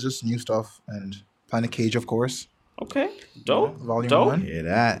 After that, it's just new stuff and Planet Cage, of course. Okay. Dope. Volume Dope. 1. Hear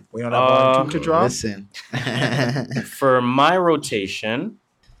that? Waiting on that volume 2 to drop. Listen. For my rotation,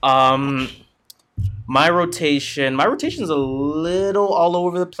 my rotation's a little all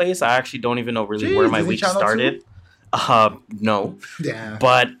over the place. I actually don't even know really Jeez, where my Disney week Channel started. No. Yeah.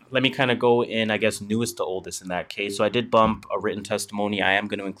 But let me kind of go in, I guess, newest to oldest in that case. So I did bump A Written Testimony. I am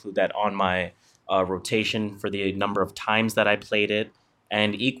going to include that on my rotation for the number of times that I played it.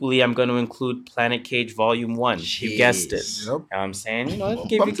 And equally, I'm going to include Planet Cage Volume 1. You guessed it. Jeez. Yep. You know what I'm saying? You know, Bumped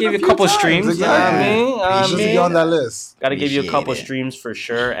give it you a a few couple times, streams. You know what I exactly. mean? You know what I It's just to mean? be on that list. Got to give you a couple Appreciate it. streams for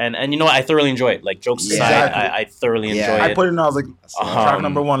sure. And you know what? I thoroughly enjoy it. Like, jokes aside, Exactly. I thoroughly Yeah. enjoy I it. put it in, I was like, track Um,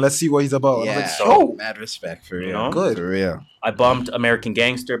 number 1. Let's see what he's about. I Yeah. was like, oh, Mad respect for You real. know? good. For real. I bumped American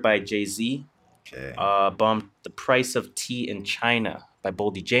Gangster by Jay-Z. Okay. Bumped The Price of Tea in China by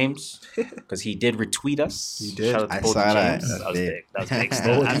Boldy James because he did retweet us. He did. Shout out to I Boldy saw that. James. That's That was big. big. That was big. Boldy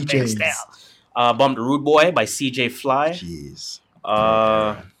Still. That's big James. still. Bumped Rude Boy by CJ Fly. Jeez.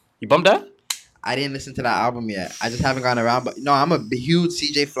 You bumped that? I didn't listen to that album yet. I just haven't gone around. But no, I'm a huge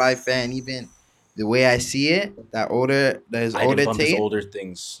CJ Fly fan. Even the way I see it, his I older didn't bump his tape. older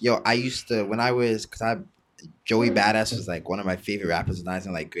things. Yo, I used to when I was Joey Badass was like one of my favorite rappers when I was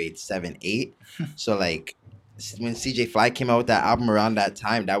in like grade 7, 8. So like when CJ Fly came out with that album around that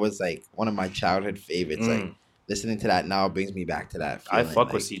time, that was like one of my childhood favorites. Mm. Like listening to that now brings me back to that. I feeling,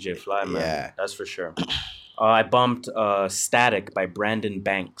 fuck with like, CJ Fly, man. Yeah. That's for sure. I bumped Static by Brandon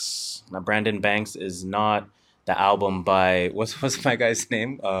Banks. Now, Brandon Banks is not the album by what's my guy's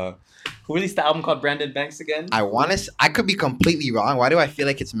name? Who released the album called Brandon Banks again? I could be completely wrong. Why do I feel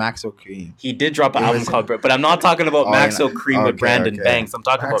like it's Maxo Cream? He did drop an It album was- called, but I'm not talking about Oh, Maxo yeah. Cream with Okay, Brandon okay. Banks. I'm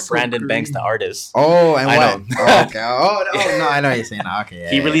talking about Maxo Brandon Banks, Cream. the artist. Oh, and I what? know. Oh, okay. No, I know what you're saying. Okay, yeah,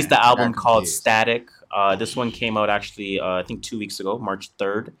 He released yeah. the album Got called confused. Static. This one came out actually, I think 2 weeks ago, March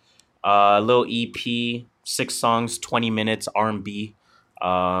 3rd. Little EP, 6 songs, 20 minutes, R&B.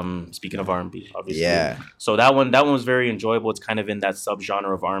 Speaking of R&B, obviously. Yeah. So that one was very enjoyable. It's kind of in that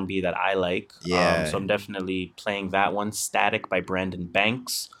subgenre of R&B that I like. Yeah. So I'm definitely playing that one. Static by Brandon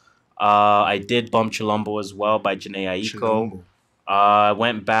Banks. I did bump Chilombo as well by Jhené Aiko. Chilombo. I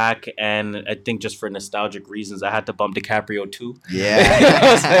went back and I think just for nostalgic reasons, I had to bump DiCaprio 2. Yeah. You know what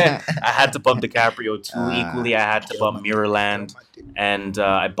I'm saying? I had to bump DiCaprio 2. Ah. Equally, I had to bump Mirrorland. And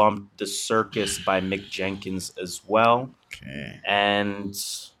I bumped The Circus by Mick Jenkins as well. Okay. And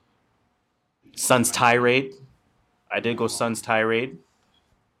Sun's Tirade. I did go Sun's Tirade.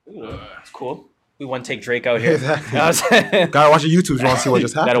 Ooh, it's cool. We want to take Drake out here. Exactly. You know what I'm saying? Gotta watch the YouTube if you want to see what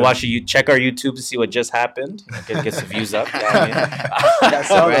just happened. Gotta watch you. Check our YouTube to see what just happened. Get some views up. You know what I mean?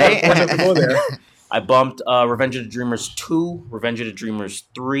 That's all Right? right. To go there. I bumped Revenge of the Dreamers 2, Revenge of the Dreamers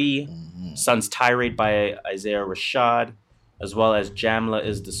 3, Sun's Tirade by Isaiah Rashad, as well as Jamla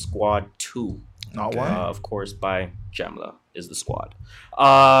is the Squad 2. Not one. Of course, by Jamla is the Squad.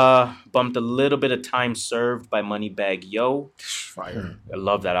 Bumped a little bit of Time Served by Moneybagg Yo. Fire. I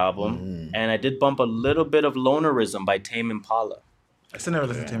love that album. And I did bump a little bit of Lonerism by Tame Impala. I still never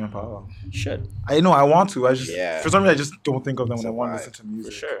listened to Tame Impala. You should. I know I want to. I just Yeah. for some reason I just don't think of them when It's I a want to vibe. listen to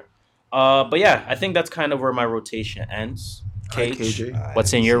music. For sure. But yeah, I think that's kind of where my rotation ends. Alright, Cage, KJ.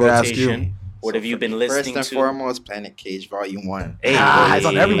 what's in your Gotta ask you. rotation? What have you been listening First to? and foremost, Planet Cage Volume 1. Hey, It's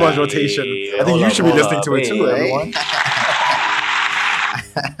on everyone's rotation. I think hold you up, should be hold listening up. to it too, Hey, everyone.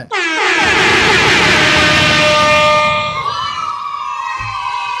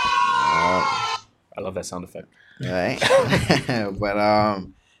 I love that sound effect. Right? But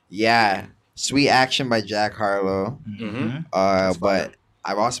yeah, Sweet Action by Jack Harlow. Mm-hmm. But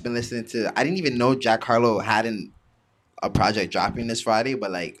I've also been listening to. I didn't even know Jack Harlow hadn't a project dropping this Friday,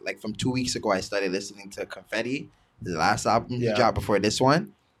 but like from 2 weeks ago, I started listening to Confetti, the last album he Yeah. dropped before this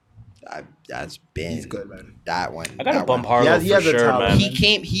one. That's been He's good, man. that one. I gotta that bump one. Harlow He for has a sure, talent.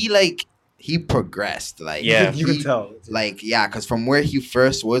 man. He progressed. Like Yeah. You can he- tell. Like yeah, because from where he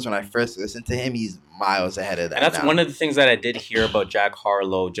first was when I first listened to him, he's miles ahead of that. And that's now. one of the things that I did hear about Jack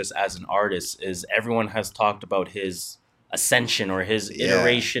Harlow just as an artist is everyone has talked about his ascension or his Yeah.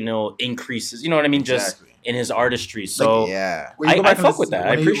 iterational increases. You know what I mean? Just Exactly. in his artistry. So yeah. When you go I back and fuck with listen- that. I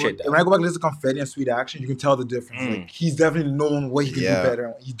when you- appreciate that. When I go back and listen to Confetti and Sweet Action, you can tell the difference. Mm. Like he's definitely known what he can Yeah. do better.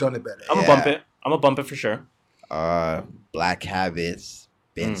 And he's done it better. I'm Yeah. gonna bump it. I'm gonna bump it for sure. Black Habits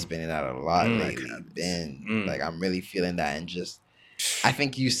been Mm. spinning out a lot Mm. lately. Been Mm. like I'm really feeling that, and just I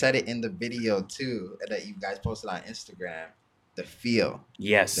think you said it in the video too that you guys posted on Instagram. The feel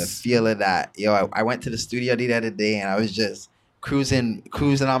Yes. of that. Yo, I went to the studio the other day and I was just cruising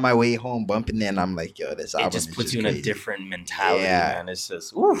on my way home, bumping in. I'm like, yo, this album It just is puts you in a crazy. different mentality, Yeah. man. It's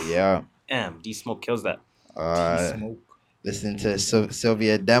just, oof. Yeah. Damn, D Smoke kills that. Smoke. Listening to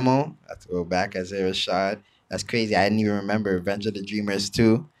Sylvia Demo. I have to go back as Rashad. That's crazy. I didn't even remember Revenge of the Dreamers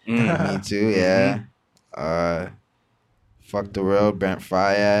too. Mm. Me too, yeah. Fuck the World, Brent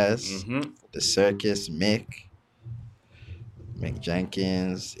Fayez. hmm The Circus, Mick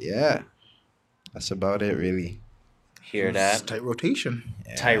Jenkins. Yeah. That's about it, really. Hear It's that? tight rotation.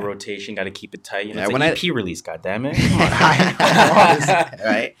 Yeah. Tight rotation. Got to keep it tight. You know, Yeah, it's when an I- EP release, goddammit.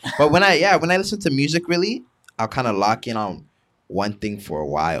 Right? But when I listen to music, really, I'll kind of lock in on one thing for a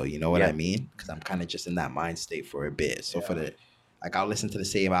while. You know what Yeah. I mean? Because I'm kind of just in that mind state for a bit. So I'll listen to the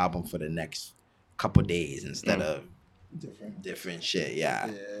same album for the next couple days instead of different shit. Yeah.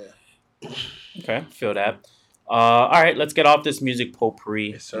 Okay, feel that. All right, let's get off this music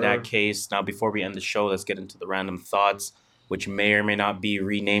potpourri. Yes, In sir. that case, now before we end the show, let's get into the random thoughts, which may or may not be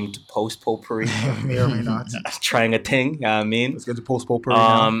renamed to post potpourri. May or may not. Trying a thing, you know what I mean? Let's get to post potpourri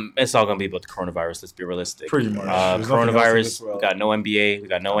now. It's all gonna be about the coronavirus. Let's be realistic. Pretty much. There's nothing else in this Coronavirus. We world. got no NBA. We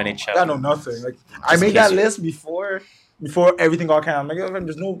got no NHL. I got no nothing. Like I Just made in that case you- list before everything got canceled. I'm like,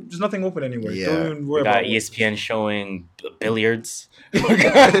 there's nothing open anywhere. Yeah. Don't even worry We got about it. ESPN showing billiards.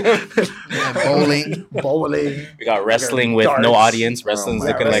 Bowling. Bowling. We got wrestling with Darts. no audience. Wrestling's Oh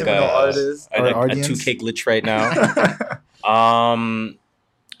my looking God. like Wrestling with no artists or a audience. 2K glitch right now.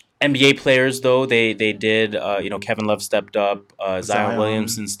 NBA players though they did Kevin Love stepped up, Zion Zion.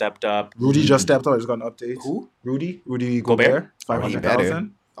 Williamson stepped up. Rudy just stepped up. I just got an update. Who? Rudy Gobert? Gobert. Oh, he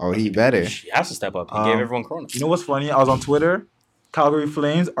 500,000. Oh, he better. He has to step up. He gave everyone Corona. You know what's funny? I was on Twitter. Calgary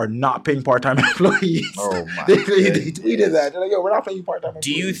Flames are not paying part-time employees. Oh, my they goodness. tweeted that. They're like, yo, we're not paying part-time employees.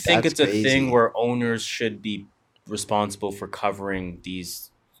 Do you think That's it's a crazy. thing where owners should be responsible for covering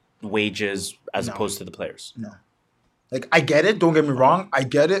these wages as No. opposed to the players? No. Like, I get it. Don't get me wrong. I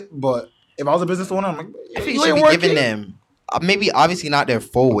get it. But if I was a business owner, I'm like, I think you you should ain't be working. giving them maybe obviously not their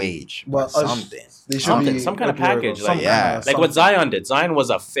full wage, but But something. They should Something, be some kind of like, package, some like- Yeah. kind of Like what something. Zion did. Zion was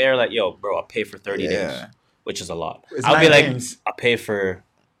a fair, like, yo, bro, I'll pay for 30 days, Yeah. which is a lot. It's I'll be 9 like, games. I'll pay for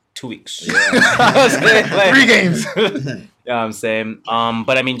 2 weeks. Yeah. I was like- 3 games. You know what I'm saying?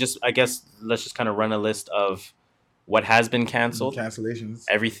 But I mean, I guess let's just kind of run a list of what has been canceled, Cancellations.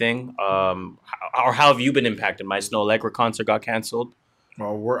 everything. Or how have you been impacted? My Snow Allegra concert got canceled.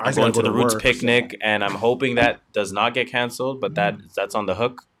 Well, I'm going to the Roots picnic, and I'm hoping that does not get canceled, but that's on the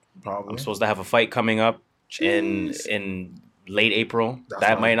hook. Probably. I'm supposed to have a fight coming up Jeez. in late April. That's that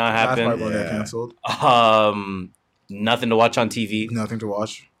probably- might not That's probably happen. going to get Yeah. canceled. Nothing to watch on TV. Nothing to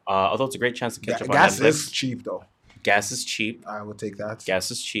watch. Although it's a great chance to catch up on Gas Netflix. is cheap, though. Gas is cheap. I would take that. Gas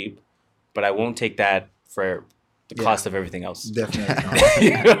is cheap, but I won't take that for the Yeah. cost of everything else. Definitely not.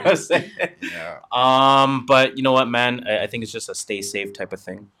 You know what I'm saying? Yeah. But you know what, man? I think it's just a stay safe type of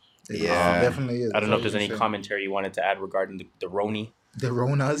thing. Yeah. Definitely is. I don't know if there's That's any what commentary you wanted to add regarding the Roni. the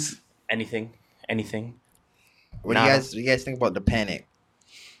Ronas. Anything? What Nada. do you guys think about the panic?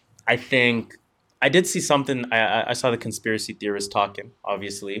 I think I did see something. I saw the conspiracy theorists talking,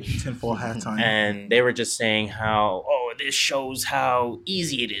 obviously, Tinfoil hat time. and they were just saying how, oh, this shows how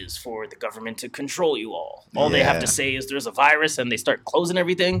easy it is for the government to control you all. All they have Yeah. to say is there's a virus, and they start closing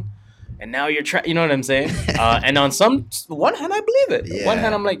everything, and now you're you know what I'm saying? And on one hand, I believe it. Yeah. One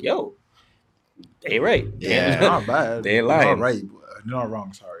hand, I'm like, yo, they right. Yeah. They're not bad. They ain't They're lying. not right. They're not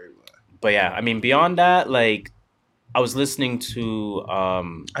wrong. Sorry. But But yeah, I mean, beyond that, like, I was listening to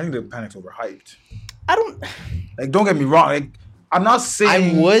I think the panic's overhyped. I don't. Like, don't get me wrong. Like, I'm not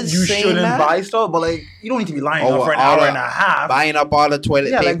saying I was you saying shouldn't that. buy stuff, but like, you don't need to be lying up for an all hour the- and a half. Buying up all the toilet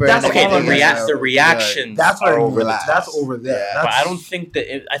Yeah, like, paper. that's and Okay, all everything. I'm the reactions That's are what over relaxed. That's over there. Yeah. But That's, I don't think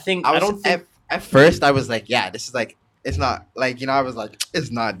that. I I don't think. at first I was like, yeah, this is like, it's not like, I was like, it's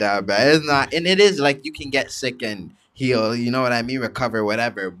not that bad. It's not, and it is like you can get sick and heal, you know what I mean, recover,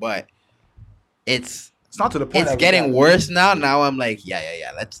 whatever. But it's not to the point. it's that we getting got. worse now. Now I'm like, yeah.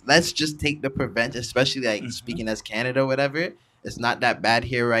 Let's just take the prevention, especially like Mm-hmm. speaking as Canada, whatever. It's not that bad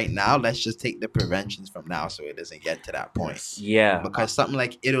here right now. Let's just take the preventions from now so it doesn't get to that point. Yeah, Because something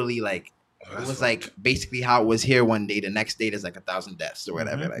like Italy, like it That's was what- like basically how it was here one day. The next day there's like 1,000 deaths or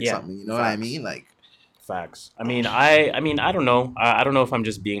whatever. Mhm. Like Yeah. something, you know what I Facts. mean? Like facts. I mean, I don't know. I don't know if I'm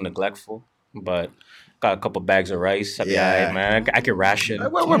just being neglectful, but got a couple bags of rice. I'll be Yeah. alright, man. I could ration.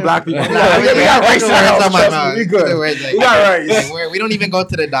 We're black people. Nah, we got rice in the house. Trust me, we good. Like, We got rice. we don't even go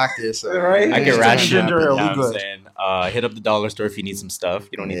to the doctor, so Right? I Yeah. can ration. Ginger You ale, know we what I'm good. saying? Hit up the dollar store if you need some stuff.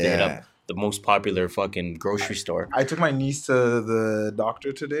 You don't need to hit Yeah. up the most popular fucking grocery store. I took my niece to the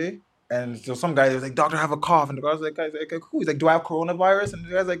doctor today, and so some guy was like, "Doctor, I have a cough," and the guy's like, "Who?" He's like, "Do I have coronavirus?" And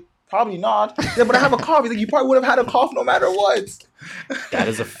the guy's like, "Probably not." He's like, "But I have a cough." He's like, "You probably would have had a cough no matter what." That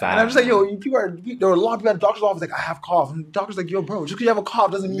is a fact. And I'm just like, "Yo, there are a lot of people at the doctor's office like, I have cough," and the doctor's like, "Yo, bro, just because you have a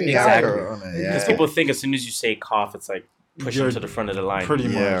cough doesn't mean you have Exactly. it." Because people think as soon as you say cough, it's like push them You're to the front of the line. Pretty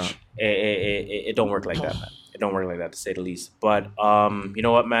Yeah. much. It don't work like that, man. It don't work like that, to say the least. But you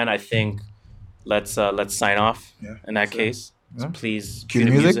know what, man? I think let's sign off Yeah. in that So, case. So yeah. please Cue cue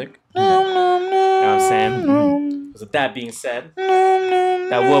the the music. music. You know what I'm saying? So with that being said,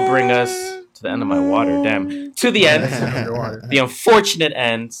 that will bring us to the end of my water. Damn. To the end. Underwater. The unfortunate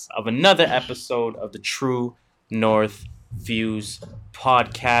ends of another episode of the True North Views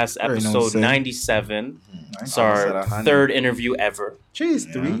podcast, Very nice, episode sir. 97. Nice. It's Almost at our 100. third interview ever. Jeez,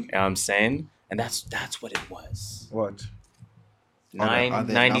 Yeah. 3. You know what I'm saying? And that's what it was. What?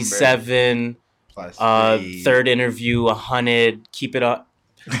 Other 97, plus third interview, 100. Keep it up.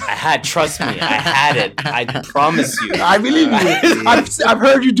 Trust me, I had it. I promise you. I believe you. I've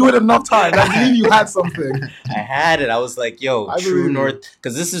heard you do it enough times. I believe you had something. I had it. I was like, yo, I True believe you. North,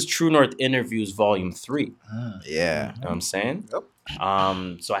 because this is True North Interviews Volume 3. You Yeah. know what I'm saying? Yep.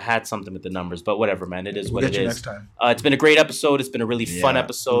 So I had something with the numbers, but whatever, man. It is We'll what get it you is. next time. It's been a great episode. It's been a really fun Yeah.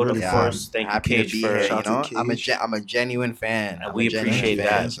 episode, Really of fun. course. Thank you, Happy to Cage, be for here. You Shout out know, to I'm a genuine fan. And I'm we a genuine appreciate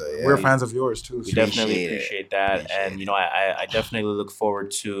fan, that. so, yeah. We're fans of yours too. We so- definitely Appreciate it. appreciate that. Appreciate And, you know, I definitely look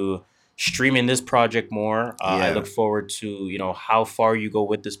forward to streaming this project more. I Yeah. look forward to, you know, how far you go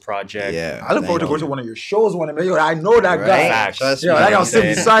with this project. Yeah. I look forward to going to one of your shows one day. Yo, I know that Right? guy. Facts. Trust Yo, me, that you know guy what sitting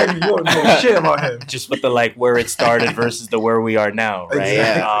I'm saying? beside me. You don't know shit about him. Just with the like where it started versus the where we are now, right?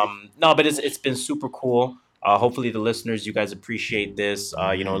 Exactly. No, but it's been super cool. Hopefully the listeners, you guys appreciate this.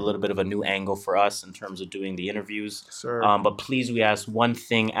 You know, a little bit of a new angle for us in terms of doing the interviews. Sir. But please, we ask one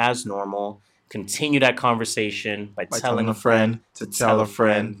thing as normal. Continue that conversation by telling a friend to tell a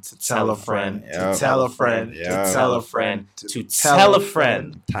friend to tell a friend Yeah. to tell a friend Yeah. to tell a friend to tell a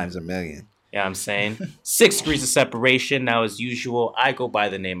friend. times a million. Yeah, I'm saying 6 degrees of separation. Now, as usual, I go by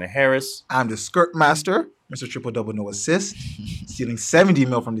the name of Harris. I'm the skirt master, Mr. Triple Double No Assist, stealing 70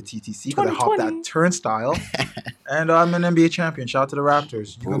 mil from the TTC because I hopped 2020. that turnstile. And I'm an NBA champion. Shout out to the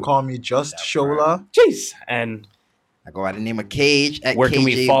Raptors. You can Ooh. call me Just That's Shola. Jeez. And I go by the name of Cage at where can KJ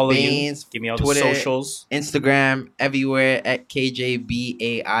we follow Baines, you? Give me all Twitter, the socials. Instagram, everywhere at KJBAINZ.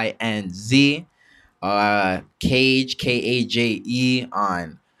 Cage KAJE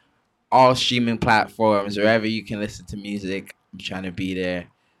on all streaming platforms, wherever you can listen to music. I'm trying to be there.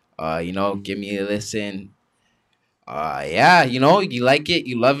 You know, give me a listen. Yeah, you know, you like it,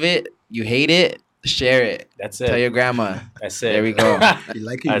 you love it, you hate it, share it. That's Tell it. your grandma. That's it. There we go. You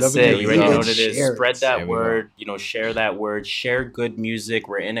like it, you That's love it. it. You already know go. what it is. Share Spread There that we go. word. You know, share that word. Share good music.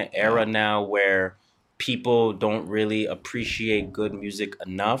 We're in an era now where people don't really appreciate good music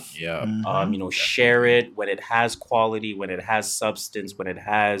enough. Yeah. You know, share it when it has quality, when it has substance, when it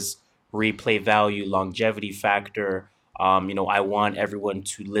has replay value, longevity factor. I want everyone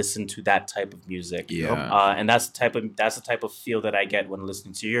to listen to that type of music. Yeah. And that's the type of feel that I get when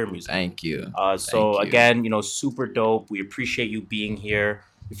listening to your music. Thank you. So Thank you. again, super dope. We appreciate you being here.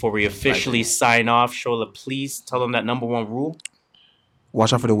 Before we officially sign off, Shola, please tell them that number one rule.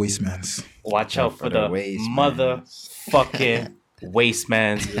 Watch out for the wastemans. Watch out for the wastemans. motherfucking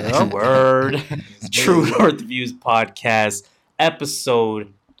wastemans. Word. True North Views Podcast,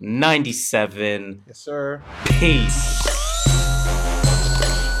 episode 97. Yes, sir. Peace.